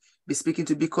be speaking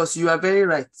to, because you are very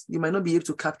right. You might not be able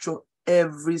to capture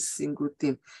every single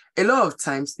thing. A lot of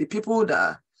times, the people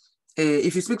that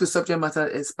if you speak to subject matter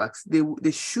experts,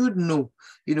 they should know,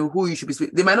 you know, who you should be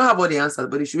speaking. They might not have all the answers,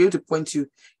 but they should be able to point you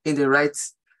in the right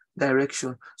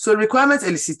direction. So requirement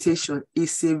elicitation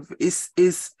is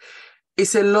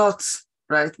a lot,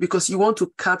 right? Because you want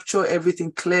to capture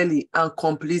everything clearly and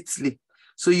completely.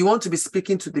 So you want to be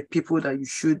speaking to the people that you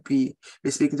should be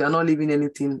speaking to, and not leaving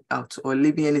anything out or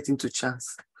leaving anything to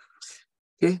chance.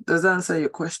 Okay, does that answer your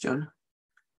question?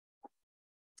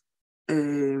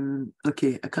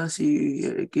 Okay, I can't see you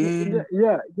here again.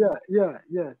 Yeah.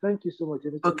 Thank you so much.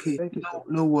 Okay, thank you.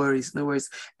 No worries.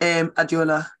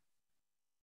 Adiola.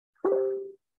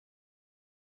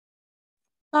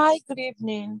 Hi, good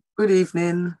evening. Good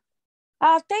evening.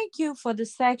 Thank you for the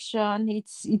section.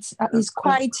 It's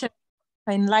quite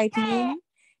enlightening,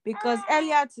 because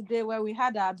earlier today when we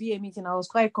had our BA meeting, I was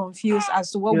quite confused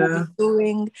as to what we'll be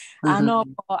doing. And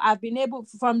I've been able,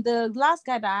 from the last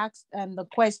guy that asked the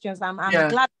questions, I'm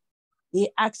glad he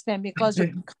asked them, because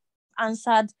you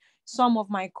answered some of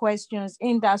my questions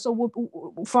in that. So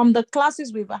from the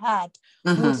classes we've had,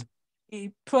 a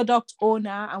product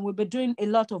owner, and we'll be doing a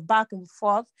lot of back and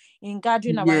forth in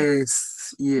gathering our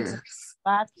yes.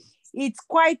 But it's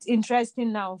quite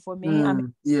interesting now for me.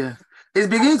 It's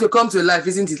beginning to come to life,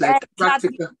 isn't it? Like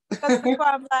practical. Because people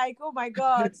are like, oh my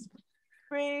God,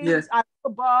 Prince, I'm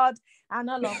so bored and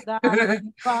all of that.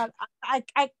 But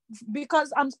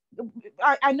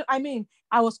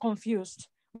I was confused.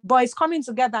 But it's coming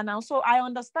together now. So I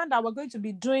understand that we're going to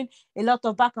be doing a lot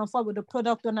of back and forth with the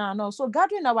product owner and also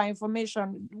gathering our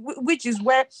information, which is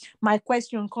where my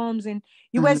question comes in.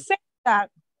 You were saying that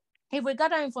if we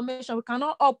gather information, we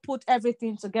cannot all put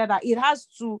everything together. It has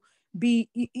to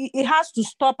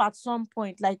stop at some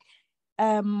point. Like,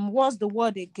 what's the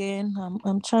word again?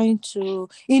 I'm trying to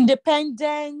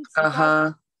independent,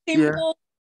 simple,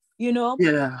 you know.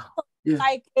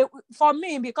 Like for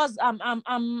me, because I'm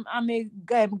a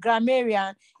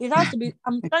grammarian, it has to be.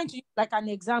 I'm trying to use like an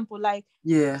example. Like,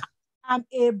 I'm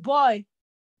a boy.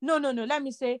 No. Let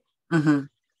me say, I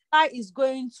is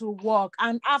going to work,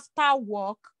 and after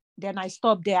work, then I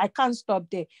stop there. I can't stop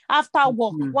there. After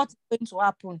work, what's going to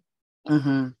happen?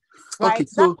 Right. Okay,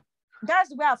 so that's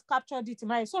the way I've captured it in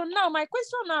my. So now my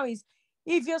question now is,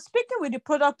 if you're speaking with the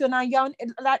product owner, you're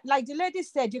like the lady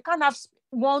said, you can't have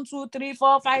 1, 2, 3,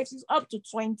 4, 5, 6, up to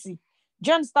 20. Do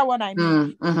you understand what I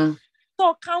mean?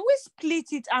 So can we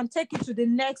split it and take it to the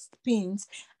next pins?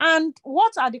 And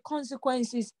what are the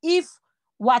consequences if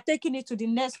we're taking it to the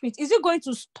next pins? Is it going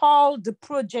to stall the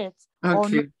project?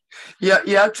 Okay. Yeah,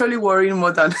 you're actually worrying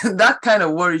more than that. Kind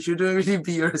of worry shouldn't really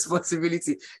be your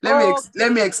responsibility.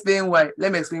 Let me explain why.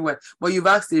 But you've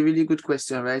asked a really good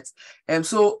question, right?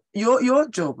 So your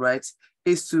job, right,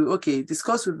 is to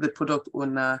discuss with the product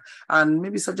owner and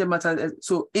maybe subject matter.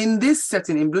 So in this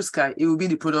setting, in Blue Sky, it will be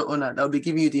the product owner that will be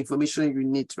giving you the information you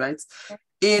need, right?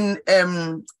 In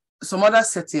some other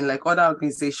setting, like other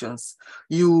organizations,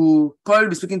 you probably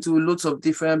be speaking to lots of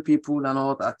different people and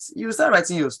all that. You start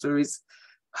writing your stories.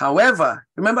 However,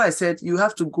 remember I said you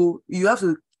have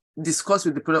to discuss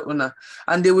with the product owner,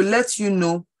 and they will let you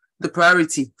know the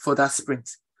priority for that sprint.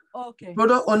 Okay.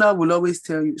 Product owner will always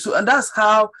tell you. So, and that's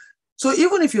how, so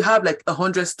even if you have like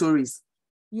 100 stories,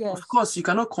 yes, of course you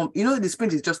cannot the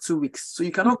sprint is just 2 weeks. So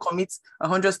you cannot commit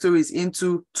 100 stories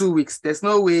into 2 weeks. There's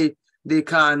no way they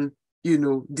can,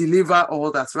 deliver all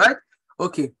that, right?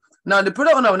 Okay. Now the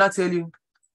product owner will not tell you,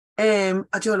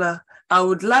 Ajola, I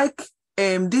would like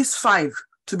these 5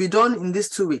 to be done in these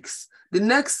 2 weeks. The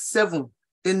next 7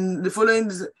 in the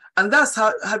following, and that's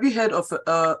how. Have you heard of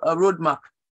a roadmap?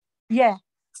 Yeah.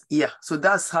 Yeah, so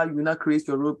that's how you now create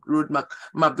your roadmap,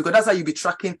 because that's how you be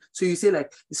tracking. So you say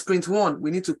like sprint 1,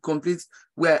 we need to complete.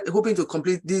 We're hoping to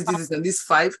complete this, and this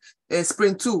 5.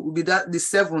 Sprint 2 will be the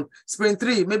 7. Sprint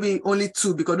 3 maybe only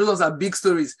 2 because those are big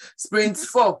stories. Sprint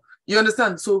 4, you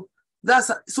understand? So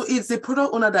it's the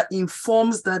product owner that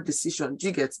informs that decision. Do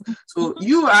you get? So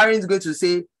you aren't going to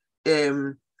say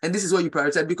and this is what you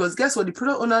prioritize, because guess what? The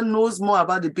product owner knows more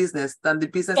about the business than the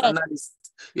business analyst.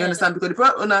 You understand? Because the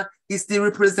product owner is the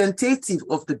representative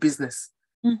of the business.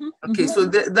 Okay, so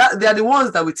they are the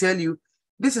ones that will tell you,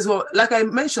 this is what, like I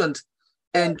mentioned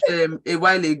and a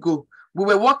while ago, we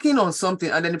were working on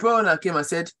something, and then the product owner came and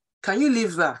said, can you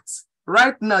leave that?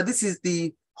 Right now, this is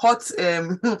the hot,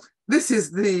 this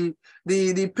is the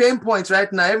pain point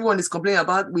right now. Everyone is complaining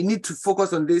about, we need to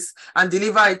focus on this and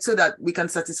deliver it so that we can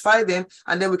satisfy them,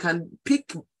 and then we can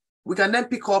then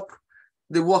pick up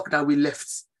the work that we left.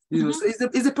 So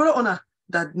it's the product owner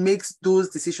that makes those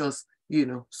decisions,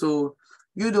 so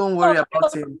you don't worry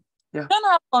about it. Yeah.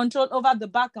 Don't have control over the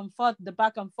back and forth.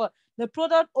 The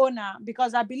product owner,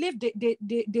 because I believe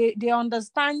they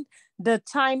understand the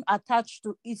time attached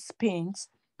to each sprint,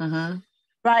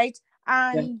 right?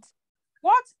 And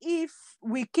what if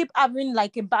we keep having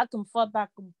like a back and forth?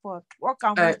 What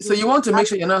can we do? So you want to make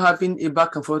sure you're not having a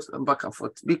back and forth,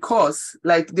 because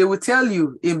like they will tell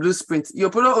you in Blueprint, your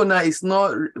product owner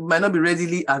might not be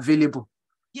readily available.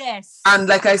 Yes. And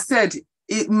like I said,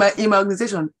 in my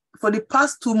organization, for the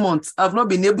past 2 months, I've not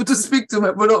been able to speak to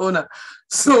my product owner.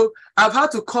 So I've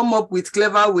had to come up with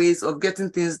clever ways of getting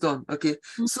things done. Okay.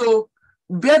 So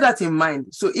bear that in mind.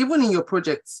 So even in your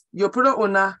projects, your product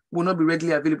owner will not be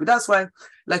readily available. That's why,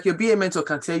 like your BA mentor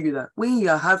can tell you that when you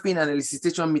are having an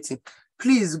elicitation meeting,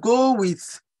 please go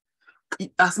with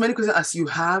as many questions as you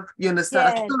have. You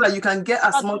understand? Yes. So that you can get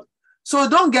as much. So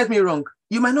don't get me wrong.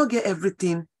 You might not get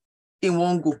everything in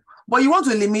one go, but you want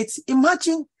to limit.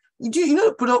 Imagine,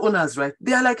 the product owners, right?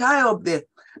 They are like high up there.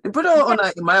 The product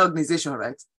owner in my organization,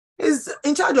 right, is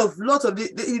in charge of lots of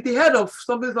the head of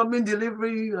something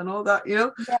delivery and all that,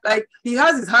 like he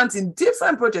has his hands in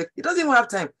different projects. He doesn't even have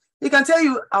time. He can tell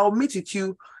you, I'll meet with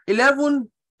you 11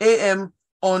 a.m.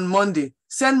 on Monday.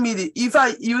 Send me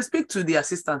you speak to the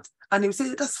assistant and he'll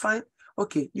say, that's fine.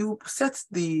 Okay, you set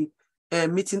the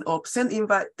meeting up, send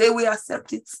invite, they will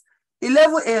accept it.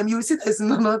 11 a.m. you will see there's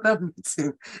another meeting. It's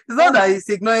not that he's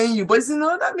ignoring you, but it's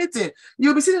another meeting.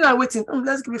 You'll be sitting there waiting.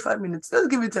 Let's give it 5 minutes. Let's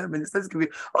give it 10 minutes. Let's give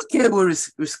it. Okay, we'll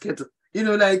reschedule.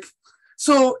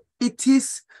 So it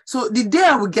is. So the day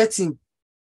I will get him,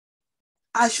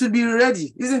 I should be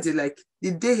ready, isn't it? Like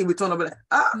the day he will turn up,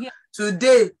 like,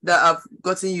 today that I've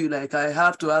gotten you, like I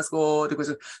have to ask all the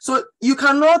questions. So you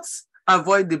cannot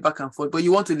avoid the back and forth, but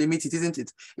you want to limit it, isn't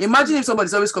it? Imagine if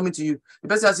somebody's always coming to you, the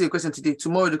person asks you a question today,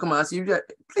 tomorrow they come and ask you,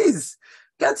 please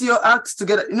get your act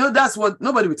together. That's what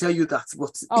nobody will tell you that,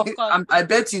 but I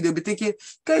bet you they'll be thinking,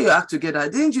 get your act together.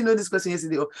 Didn't you know this question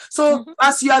yesterday? So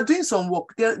as you are doing some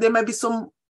work, there might be some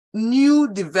new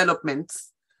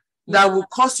developments that will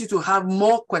cause you to have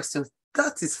more questions.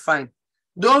 That is fine.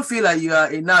 Don't feel like you are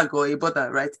a nag or a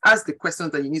bother, right? Ask the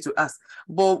questions that you need to ask,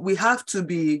 but we have to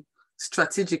be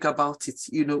strategic about it.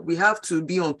 We have to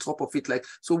be on top of it. Like,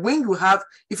 so when you have,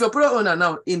 if your product owner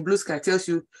now in Blue Sky tells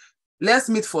you, let's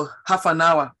meet for half an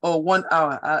hour or 1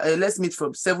 hour, let's meet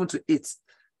from 7 to 8,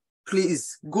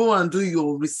 please go and do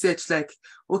your research. Like,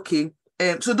 okay,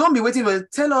 so don't be waiting for,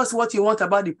 tell us what you want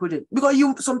about the project,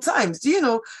 because sometimes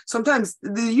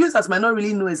the users might not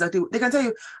really know exactly. They can tell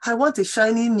you, I want a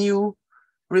shiny new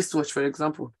wristwatch, for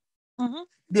example.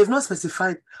 They've not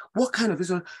specified what kind of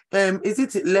wristwatch. Is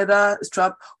it leather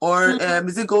strap or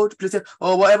is it gold plated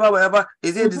or whatever?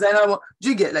 Is it a designer one? Do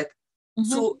you get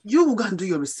So you go and do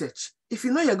your research. If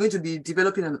you know you're going to be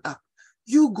developing an app,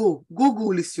 you go.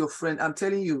 Google is your friend. I'm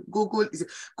telling you, go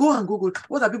and Google.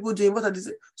 What are people doing? What are these?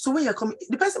 So when you're coming,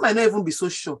 the person might not even be so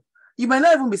sure. You might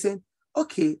not even be saying,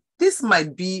 okay, this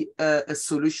might be a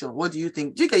solution. What do you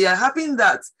think? GK, you're having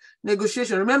that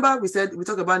negotiation. Remember, we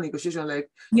talk about negotiation, like,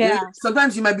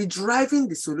 sometimes you might be driving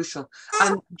the solution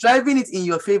and driving it in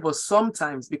your favor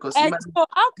sometimes, because so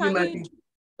how can you be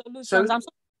solutions? Sorry? I'm sorry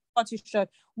to cut you short.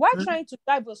 While trying to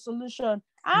drive a solution,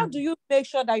 how do you make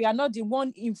sure that you are not the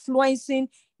one influencing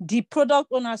the product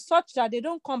owner such that they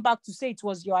don't come back to say it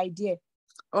was your idea?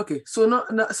 Okay, so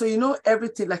so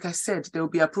everything, like I said, there will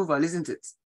be approval, isn't it?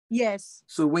 Yes.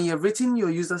 So when you've written your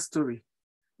user story,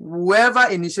 whoever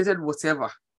initiated whatever,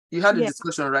 you had a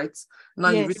discussion, right? Now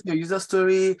you've written your user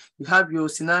story, you have your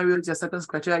scenarios, your acceptance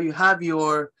criteria, you have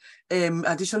your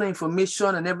additional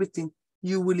information and everything.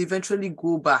 You will eventually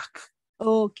go back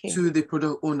to the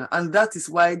product owner. And that is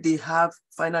why they have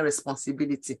final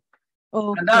responsibility.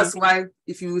 And that's why,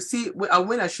 if you see,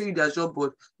 when I show you their job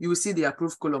board, you will see the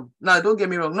approved column. Now, don't get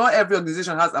me wrong, not every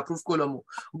organization has approved column.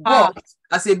 But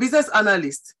as a business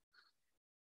analyst,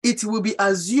 it will be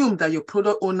assumed that your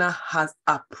product owner has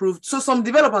approved. So some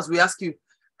developers will ask you,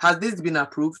 has this been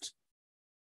approved?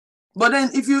 But then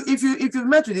if you've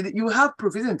met with it, you have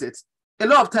proof, isn't it? A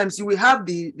lot of times you will have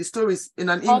the stories in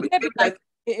an email, like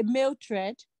a mail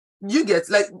thread. You get,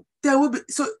 like, there will be,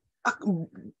 so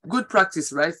good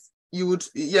practice, right? You're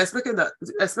expected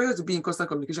to be in constant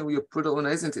communication with your product owner,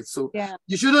 isn't it? So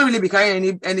you shouldn't really be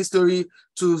carrying any story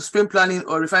to sprint planning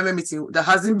or refinement meeting that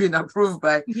hasn't been approved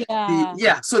by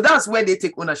so that's where they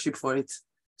take ownership for it.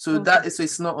 So so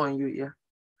it's not on you.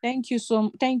 Thank you so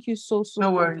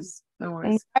no worries. No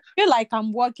worries. I feel like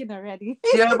I'm working already.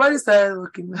 Everybody started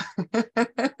working.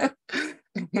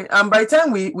 And by the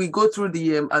time we go through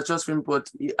the Azure Spring Board,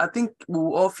 I think we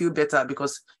will all feel better,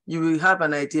 because you will have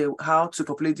an idea how to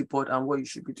populate the board and what you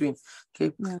should be doing.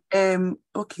 Okay.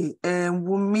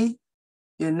 Wumi,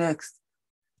 you're next.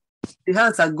 The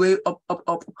hands are going up.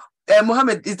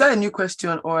 Mohammed, is that a new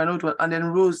question or an old one? And then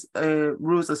Rose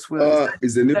as well.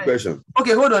 It's a new question.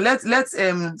 Okay, hold on. Let's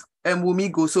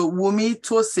Wumi go. So Wumi,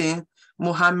 Tosin,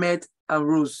 Mohammed, and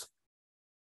Rose.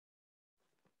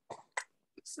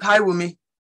 Hi, Wumi.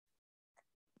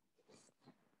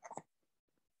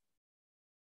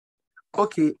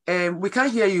 Okay, we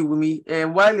can't hear you,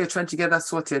 Wumi. While you're trying to get that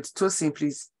sorted, Tosin,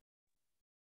 please.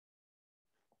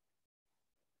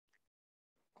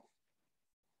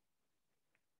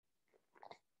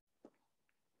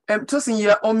 Tosin,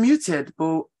 you're unmuted,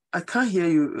 but I can't hear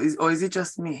you. Or is it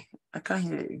just me? I can't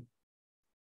hear you.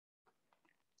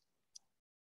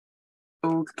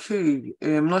 Okay,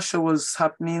 I'm not sure what's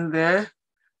happening there.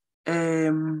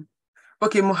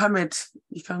 Okay, Mohammed,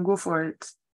 you can go for it.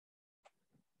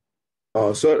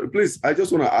 So please, I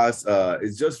just want to ask,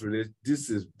 it's just related,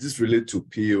 this relate to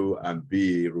PO and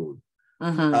BA role.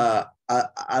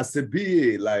 As a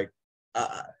BA, like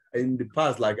in the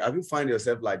past, like, have you find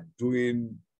yourself like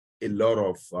doing a lot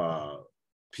of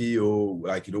PO,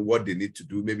 like, what they need to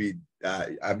do? Maybe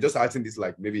I'm just asking this,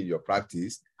 like, maybe in your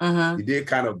practice, did they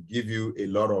kind of give you a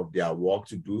lot of their work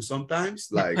to do sometimes?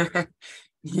 Like,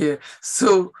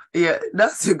 so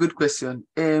that's a good question.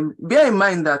 Bear in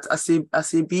mind that as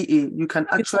a BA, you can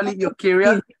actually, your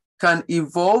career can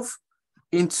evolve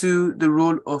into the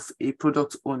role of a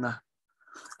product owner.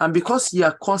 And because you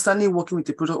are constantly working with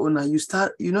the product owner, you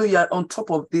start, you are on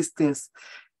top of these things.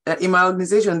 In my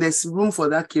organization, there's room for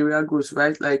that career growth,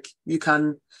 right? Like, you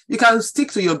can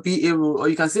stick to your BA role, or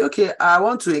you can say, okay, I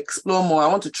want to explore more. I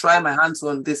want to try my hands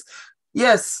on this.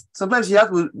 Yes, sometimes you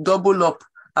have to double up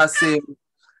as the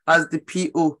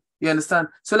PO, you understand?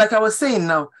 So like I was saying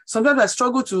now, sometimes I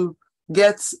struggle to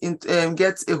get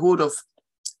a hold of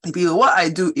the PO. What I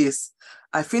do is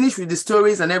I finish with the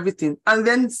stories and everything, and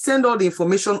then send all the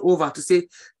information over to say,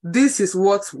 this is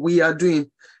what we are doing.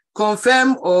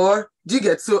 Confirm, or do you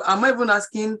get? So I'm not even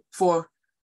asking for,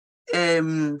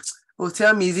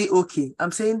 tell me, is it okay?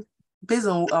 I'm saying, based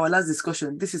on our last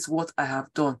discussion, this is what I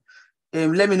have done.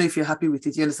 Let me know if you're happy with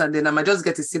it. You understand? Then I might just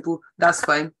get a simple, that's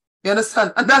fine. You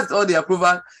understand? And that's all the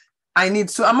approval I need.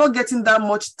 So I'm not getting that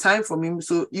much time from him.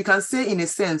 So you can say, in a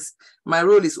sense, my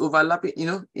role is overlapping,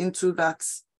 into that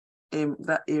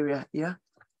area. Yeah.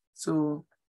 So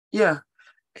yeah.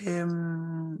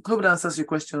 Hope that answers your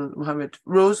question, Mohammed.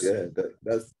 Rose? Yeah,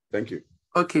 that's thank you.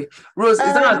 Okay. Rose,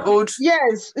 is that an old?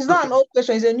 Yes, it's not an old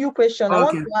question, it's a new question. I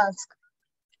want to ask.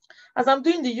 As I'm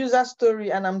doing the user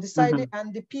story and I'm deciding,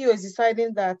 and the PO is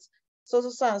deciding that so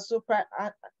and so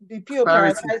the PO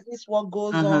prioritizes what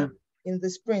goes on in the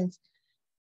sprint,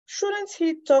 shouldn't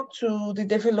he talk to the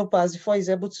developers before he's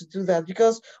able to do that?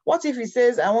 Because what if he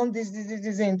says, I want this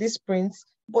in this sprint,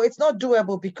 but it's not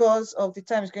doable because of the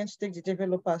time it's going to take the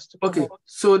developers to come up.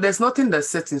 So there's nothing that's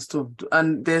set in stone,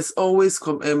 and there's always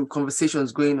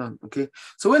conversations going on. Okay,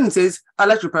 so when it says I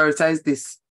like to prioritize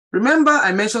this, remember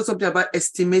I mentioned something about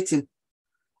estimating.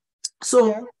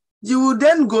 So you will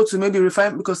then go to maybe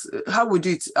refine, because how we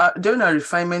do it during our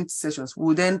refinement sessions,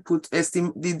 we'll then put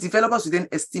the developers will then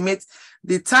estimate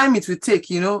the time it will take,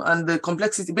 and the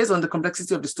complexity, based on the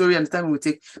complexity of the story and the time it will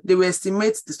take. They will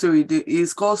estimate the story.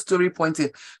 It's called story pointing.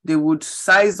 They would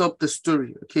size up the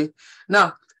story. Okay.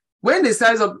 Now, when they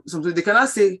size up something, they cannot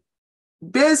say,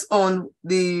 based on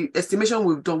the estimation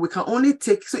we've done, we can only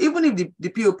take, so even if the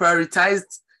PO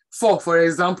prioritized 4, for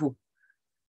example,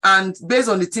 and based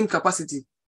on the team capacity,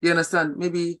 you understand?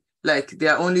 Maybe like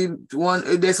there's only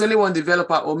one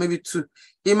developer, or maybe 2.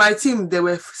 In my team, there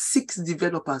were 6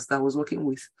 developers that I was working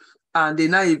with, and they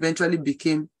now eventually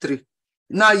became 3.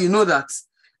 Now you know that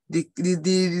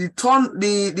the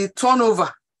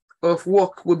turnover of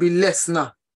work will be less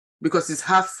now, because it's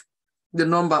half the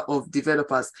number of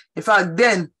developers. In fact,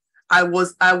 then I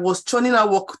was churning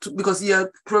out work because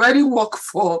you're providing work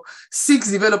for 6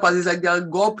 developers. It's like they're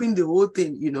gulping the whole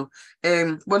thing,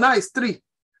 but now it's 3.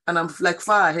 And I'm like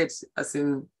far ahead, as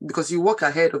in, because you work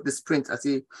ahead of the sprint as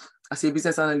a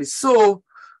business analyst. So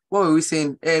what were we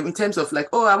saying? In terms of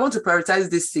like, I want to prioritize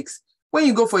this 6. When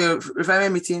you go for your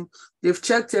refinement meeting, they've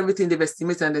checked everything, they've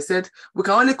estimated, and they said, we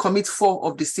can only commit 4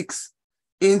 of the 6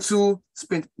 into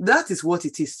sprint. That is what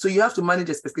it is. So you have to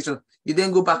manage expectation. You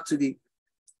then go back to the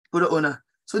product owner.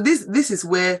 So this is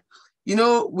where,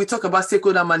 we talk about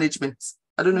stakeholder management.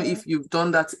 I don't know if you've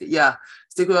done that. Yeah.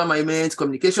 Stakeholder management,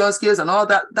 communication skills, and all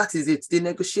that. That is it. The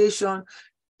negotiation.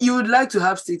 You would like to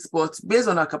have 6, but based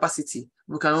on our capacity,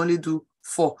 we can only do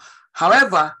 4.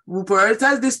 However, we'll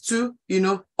prioritize these 2,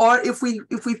 or if we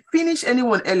finish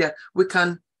anyone earlier, we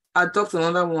can adopt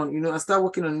another one, and start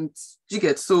working on it. You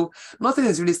get? So nothing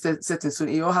is really set in stone.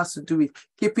 It all has to do with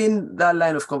keeping that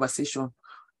line of conversation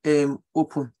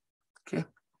open. Okay.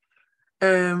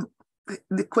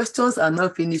 The questions are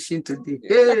not finishing today.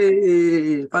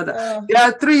 Hey, Father. There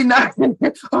are 3 now.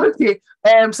 Okay.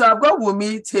 So I've got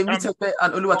Wumi, Temitope,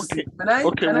 and Oluwatosin.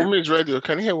 Okay, Wumi is ready.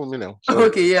 Can you hear Wumi now?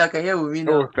 Okay, yeah, I can hear Wumi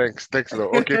now. Oh, thanks a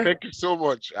lot. Okay, thank you so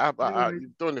much.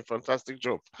 You've done a fantastic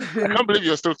job. I can't believe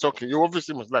you're still talking. You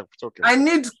obviously must like talking. I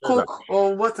need Coke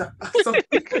or water.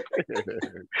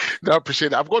 No, I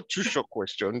appreciate it. I've got 2 short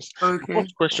questions. Okay. The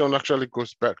first question actually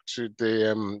goes back to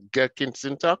the Gherkin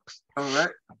syntax. All right.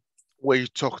 Where you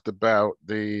talked about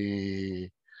the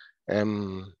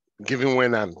giving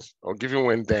when and, or giving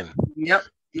when then. Yep.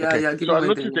 Yeah, okay. yeah. So I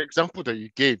noticed the example that you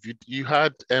gave. You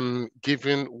had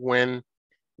given when,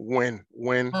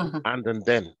 and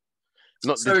then.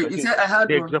 Not sorry, this, you said I had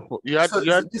the one. Example. You had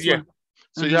yeah. One.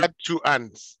 So you had 2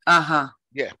 ands.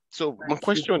 Yeah. So my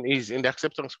question is, in the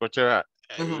acceptance criteria,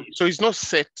 so it's not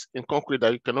set in concrete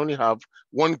that you can only have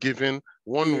 1 given,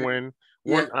 1 when,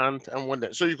 1 and 1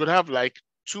 then. So you could have like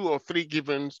 2 or 3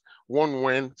 givens, 1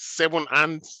 when, 7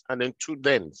 ands, and then 2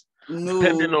 thens. No.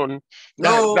 Depending on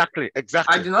exactly.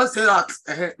 I did not say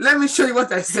that. Let me show you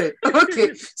what I said.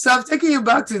 Okay, so I'm taking you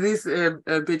back to this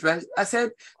page, right? I said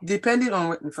depending on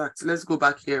what, in fact, let's go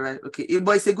back here, right? Okay,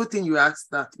 but it's a good thing you asked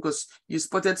that, because you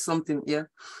spotted something here.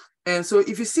 And so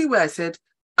if you see where I said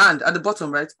and at the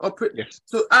bottom, right? Yes.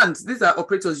 So and these are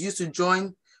operators used to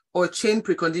join or chain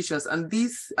preconditions, and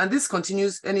this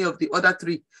continues any of the other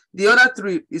 3. The other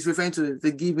 3 is referring to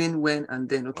the given, when, and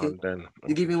then. Okay. And then, okay.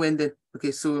 The given, when, then.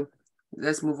 Okay, so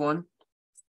let's move on.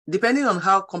 Depending on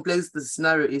how complex the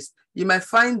scenario is, you might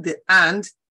find the and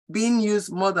being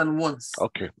used more than once.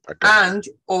 Okay. And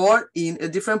or in a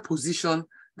different position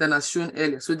than as shown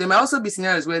earlier. So there might also be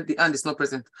scenarios where the and is not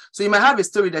present. So you might have a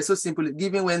story that's so simple,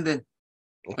 given, when, then.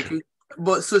 Okay.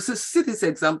 But so see these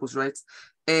examples, right?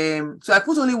 So I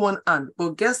put only 1 and,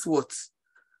 but guess what?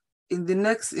 In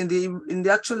the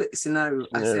actual scenario,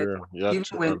 I said given,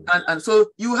 when, and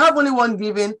so you have only 1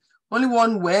 given, only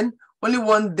 1 when, only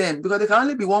 1 then, because there can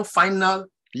only be 1 final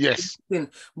thing.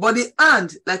 But the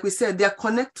and, like we said, they are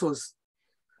connectors.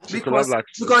 Because like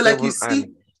you see,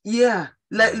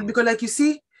 because like you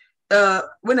see,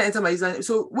 when I enter my username,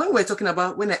 so when we're talking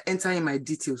about when I enter in my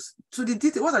details, so the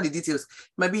detail, what are the details?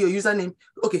 Might be your username.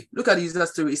 Okay, look at the user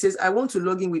story. It says I want to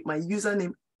log in with my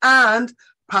username and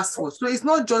password. So it's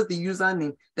not just the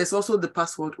username, there's also the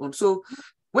password on. So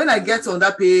when I get on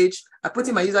that page, I put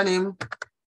in my username,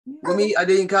 Wumi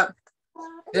Adeyinka,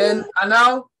 then I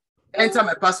now enter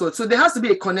my password. So there has to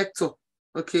be a connector.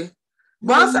 Okay.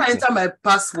 But after I enter my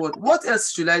password, what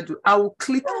else should I do? I will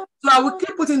click. So I will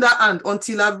keep putting that and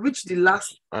until I've reached the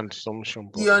last. And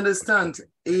assumption. You understand?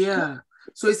 Yeah.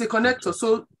 So it's a connector.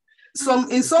 So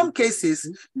in some cases,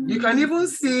 you can even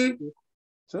see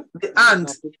the and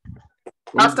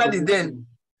after the then.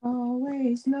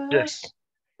 Always know. Yes.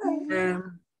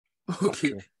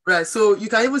 Okay. Right. So you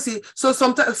can even see. So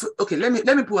sometimes, okay, let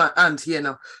me put an and here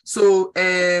now. So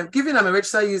given I'm a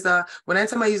registered user, when I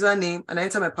enter my username and I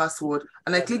enter my password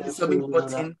and I click the submit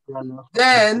button,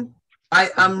 then I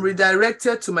am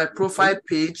redirected to my profile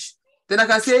page. Then I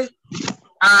can say,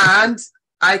 and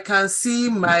I can see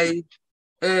my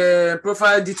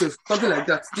profile details, something like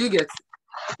that. Do you get?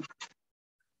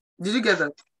 Did you get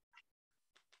that?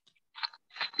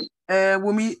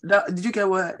 Wumi, did you get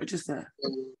what I just said?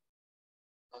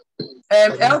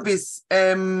 Elvis,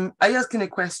 are you asking a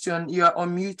question? You are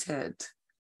unmuted.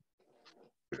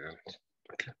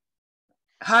 Okay.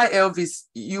 Hi, Elvis.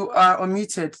 You are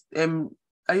unmuted.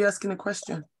 Are you asking a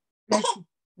question?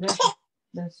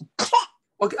 Yes.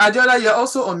 Okay, Adiola, you're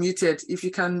also unmuted. If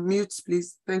you can mute,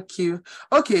 please. Thank you.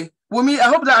 Okay, Wumi, I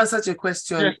hope that answered your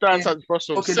question. Yes, that answered the first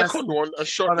one. Okay, second one, a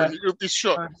short one. It's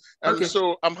short. Right. Okay.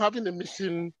 So I'm having a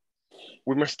meeting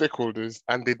with my stakeholders,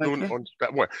 and they don't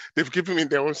understand. Well, they've given me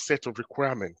their own set of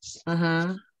requirements.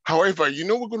 However,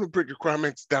 we're going to break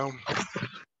requirements down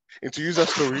into user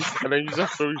stories, and then user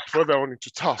stories further on into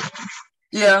tasks.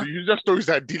 Yeah. So user stories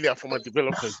ideally are for my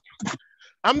developers.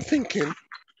 I'm thinking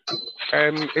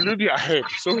a little bit ahead.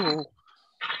 So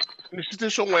in a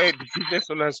situation where the business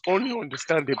owners only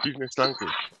understand their business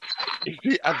language, is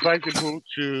it advisable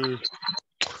to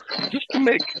just to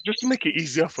make it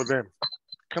easier for them?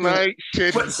 Can I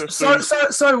share the user stories?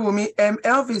 Sorry, Wumi.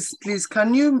 Elvis, please,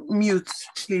 can you mute,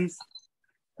 please?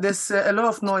 There's a lot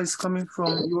of noise coming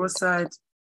from your side.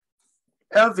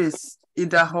 Elvis,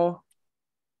 Idaho,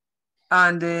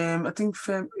 and I think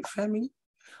Femi.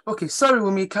 Okay, sorry,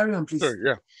 Wumi, carry on, please. Sure,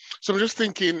 yeah. So I'm just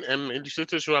thinking, in the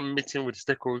situation I'm meeting with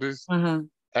stakeholders,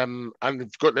 and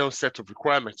they've got their own set of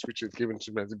requirements, which is given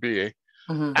to me as a BA,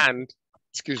 and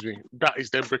that is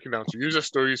then breaking down to user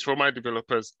stories for my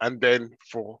developers, and then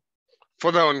for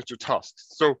further on into tasks.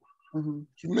 So to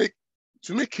make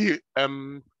it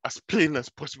as plain as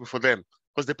possible for them,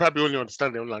 because they probably only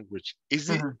understand their own language. Is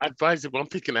it advisable? I'm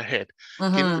thinking ahead.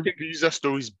 Can you take the user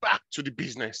stories back to the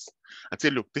business and say,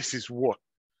 look, this is what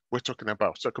we're talking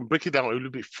about? So I can break it down a little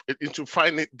bit into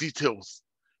fine details.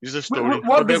 User story.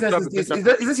 What business is this? Is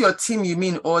this your team, you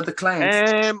mean, or the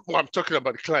client? Well, I'm talking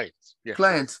about the client. Yes.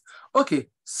 Client. Okay.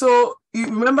 So you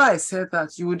remember I said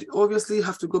that you would obviously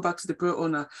have to go back to the pro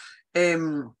owner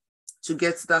to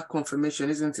get that confirmation,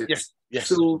 isn't it? Yes.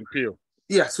 So the PO.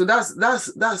 Yeah, so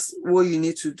that's what you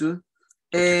need to do.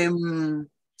 As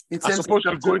opposed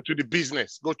to going to the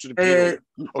business, go to the PO.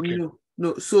 Okay.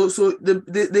 No. So so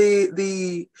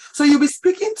you'll be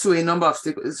speaking to a number of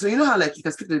stakeholders. So you know how like you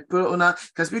can speak to the pro owner,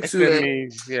 you can speak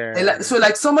to so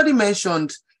like somebody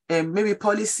mentioned maybe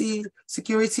policy,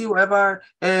 security, whatever,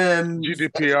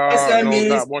 GDPR,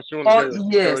 SMEs,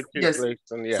 yes.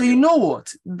 So you know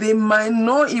what? They might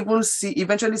not even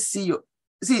eventually see your.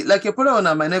 See, like your product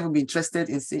owner might never be interested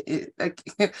in seeing it. Like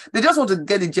they just want to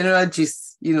get the general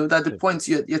gist, that the points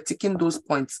you're ticking those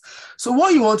points. So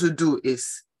what you want to do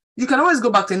is you can always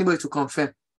go back to anybody to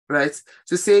confirm, right?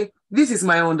 To say, this is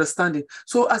my understanding.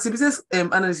 So as a business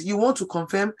analyst, you want to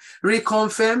confirm,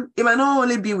 reconfirm. It might not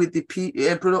only be with the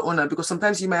product owner, because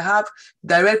sometimes you might have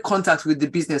direct contact with the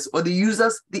business or the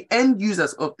users, the end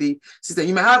users of the system.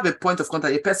 You might have a point of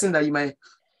contact, a person that you might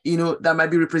that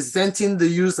might be representing the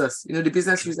users, the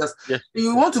business users. Yes.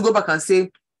 You want to go back and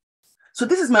say, so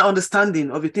this is my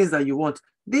understanding of the things that you want.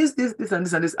 This, and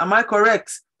this, and this. Am I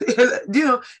correct?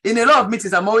 In a lot of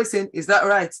meetings, I'm always saying, is that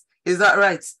right? Is that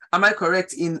right? Am I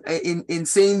correct in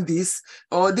saying this?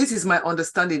 Or this is my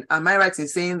understanding. Am I right in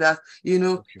saying that?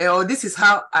 Or this is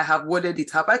how I have worded it.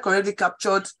 Have I correctly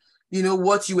captured,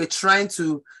 what you were trying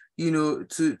to,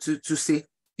 to say?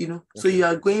 So you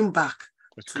are going back.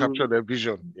 To capture their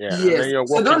vision. Yeah. Yes. And then you're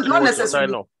So not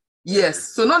necessarily. Yes.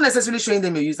 So not necessarily showing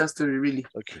them your user story, really.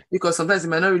 Okay. Because sometimes it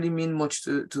might not really mean much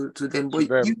to them. But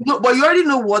you already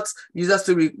know what user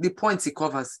story, the points it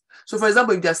covers. So for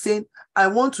example, if they're saying, I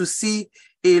want to see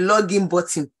a login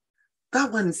button, that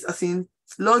one is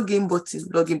login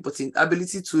button,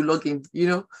 ability to log in,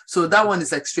 So that one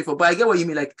is like straightforward. But I get what you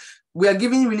mean. Like we are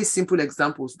giving really simple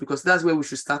examples because that's where we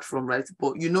should start from, right?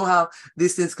 But you know how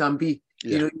these things can be.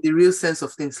 The real sense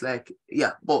of things,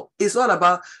 but it's all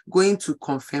about going to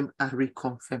confirm and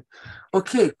reconfirm.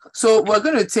 Okay, so we're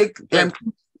going to take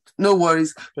no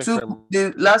worries.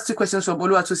 The last two questions from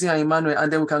Oluwatosin and Emmanuel,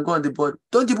 and then we can go on the board.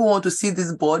 Don't people want to see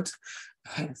this board?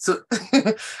 So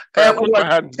I put my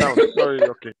hand down. Sorry,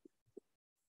 okay.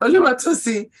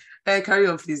 Oluwatosin, carry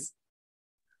on, please.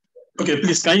 Okay,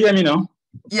 please, can you hear me now?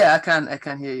 Yeah, I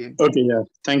can hear you. Okay, yeah,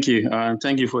 thank you.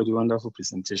 Thank you for the wonderful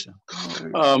presentation.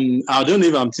 I don't know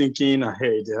if I'm thinking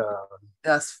ahead.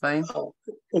 That's fine.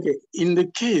 Okay, in the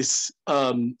case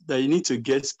that you need to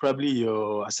get probably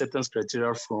your acceptance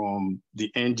criteria from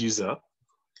the end user,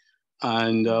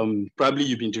 and probably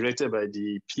you've been directed by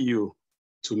the PO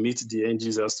to meet the end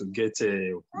users to get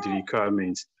the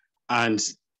requirement, and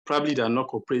probably they're not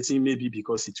cooperating, maybe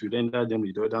because it will render them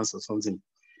redundant or something.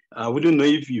 We don't know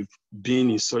if you've been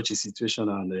in such a situation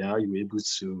and are you able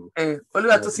to...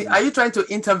 Oluwatosin, are you trying to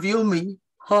interview me?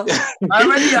 Huh? I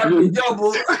already have the job.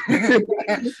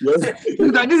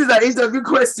 This is an interview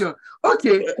question.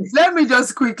 Okay, let me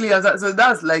just quickly answer. So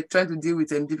that's like trying to deal with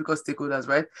difficult stakeholders,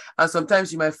 right? And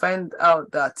sometimes you might find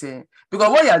out that because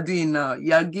what you're doing now,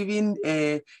 you're giving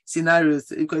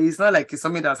scenarios, because it's not like it's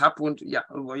something that's happened, yeah,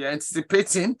 or you're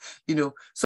anticipating, you know. So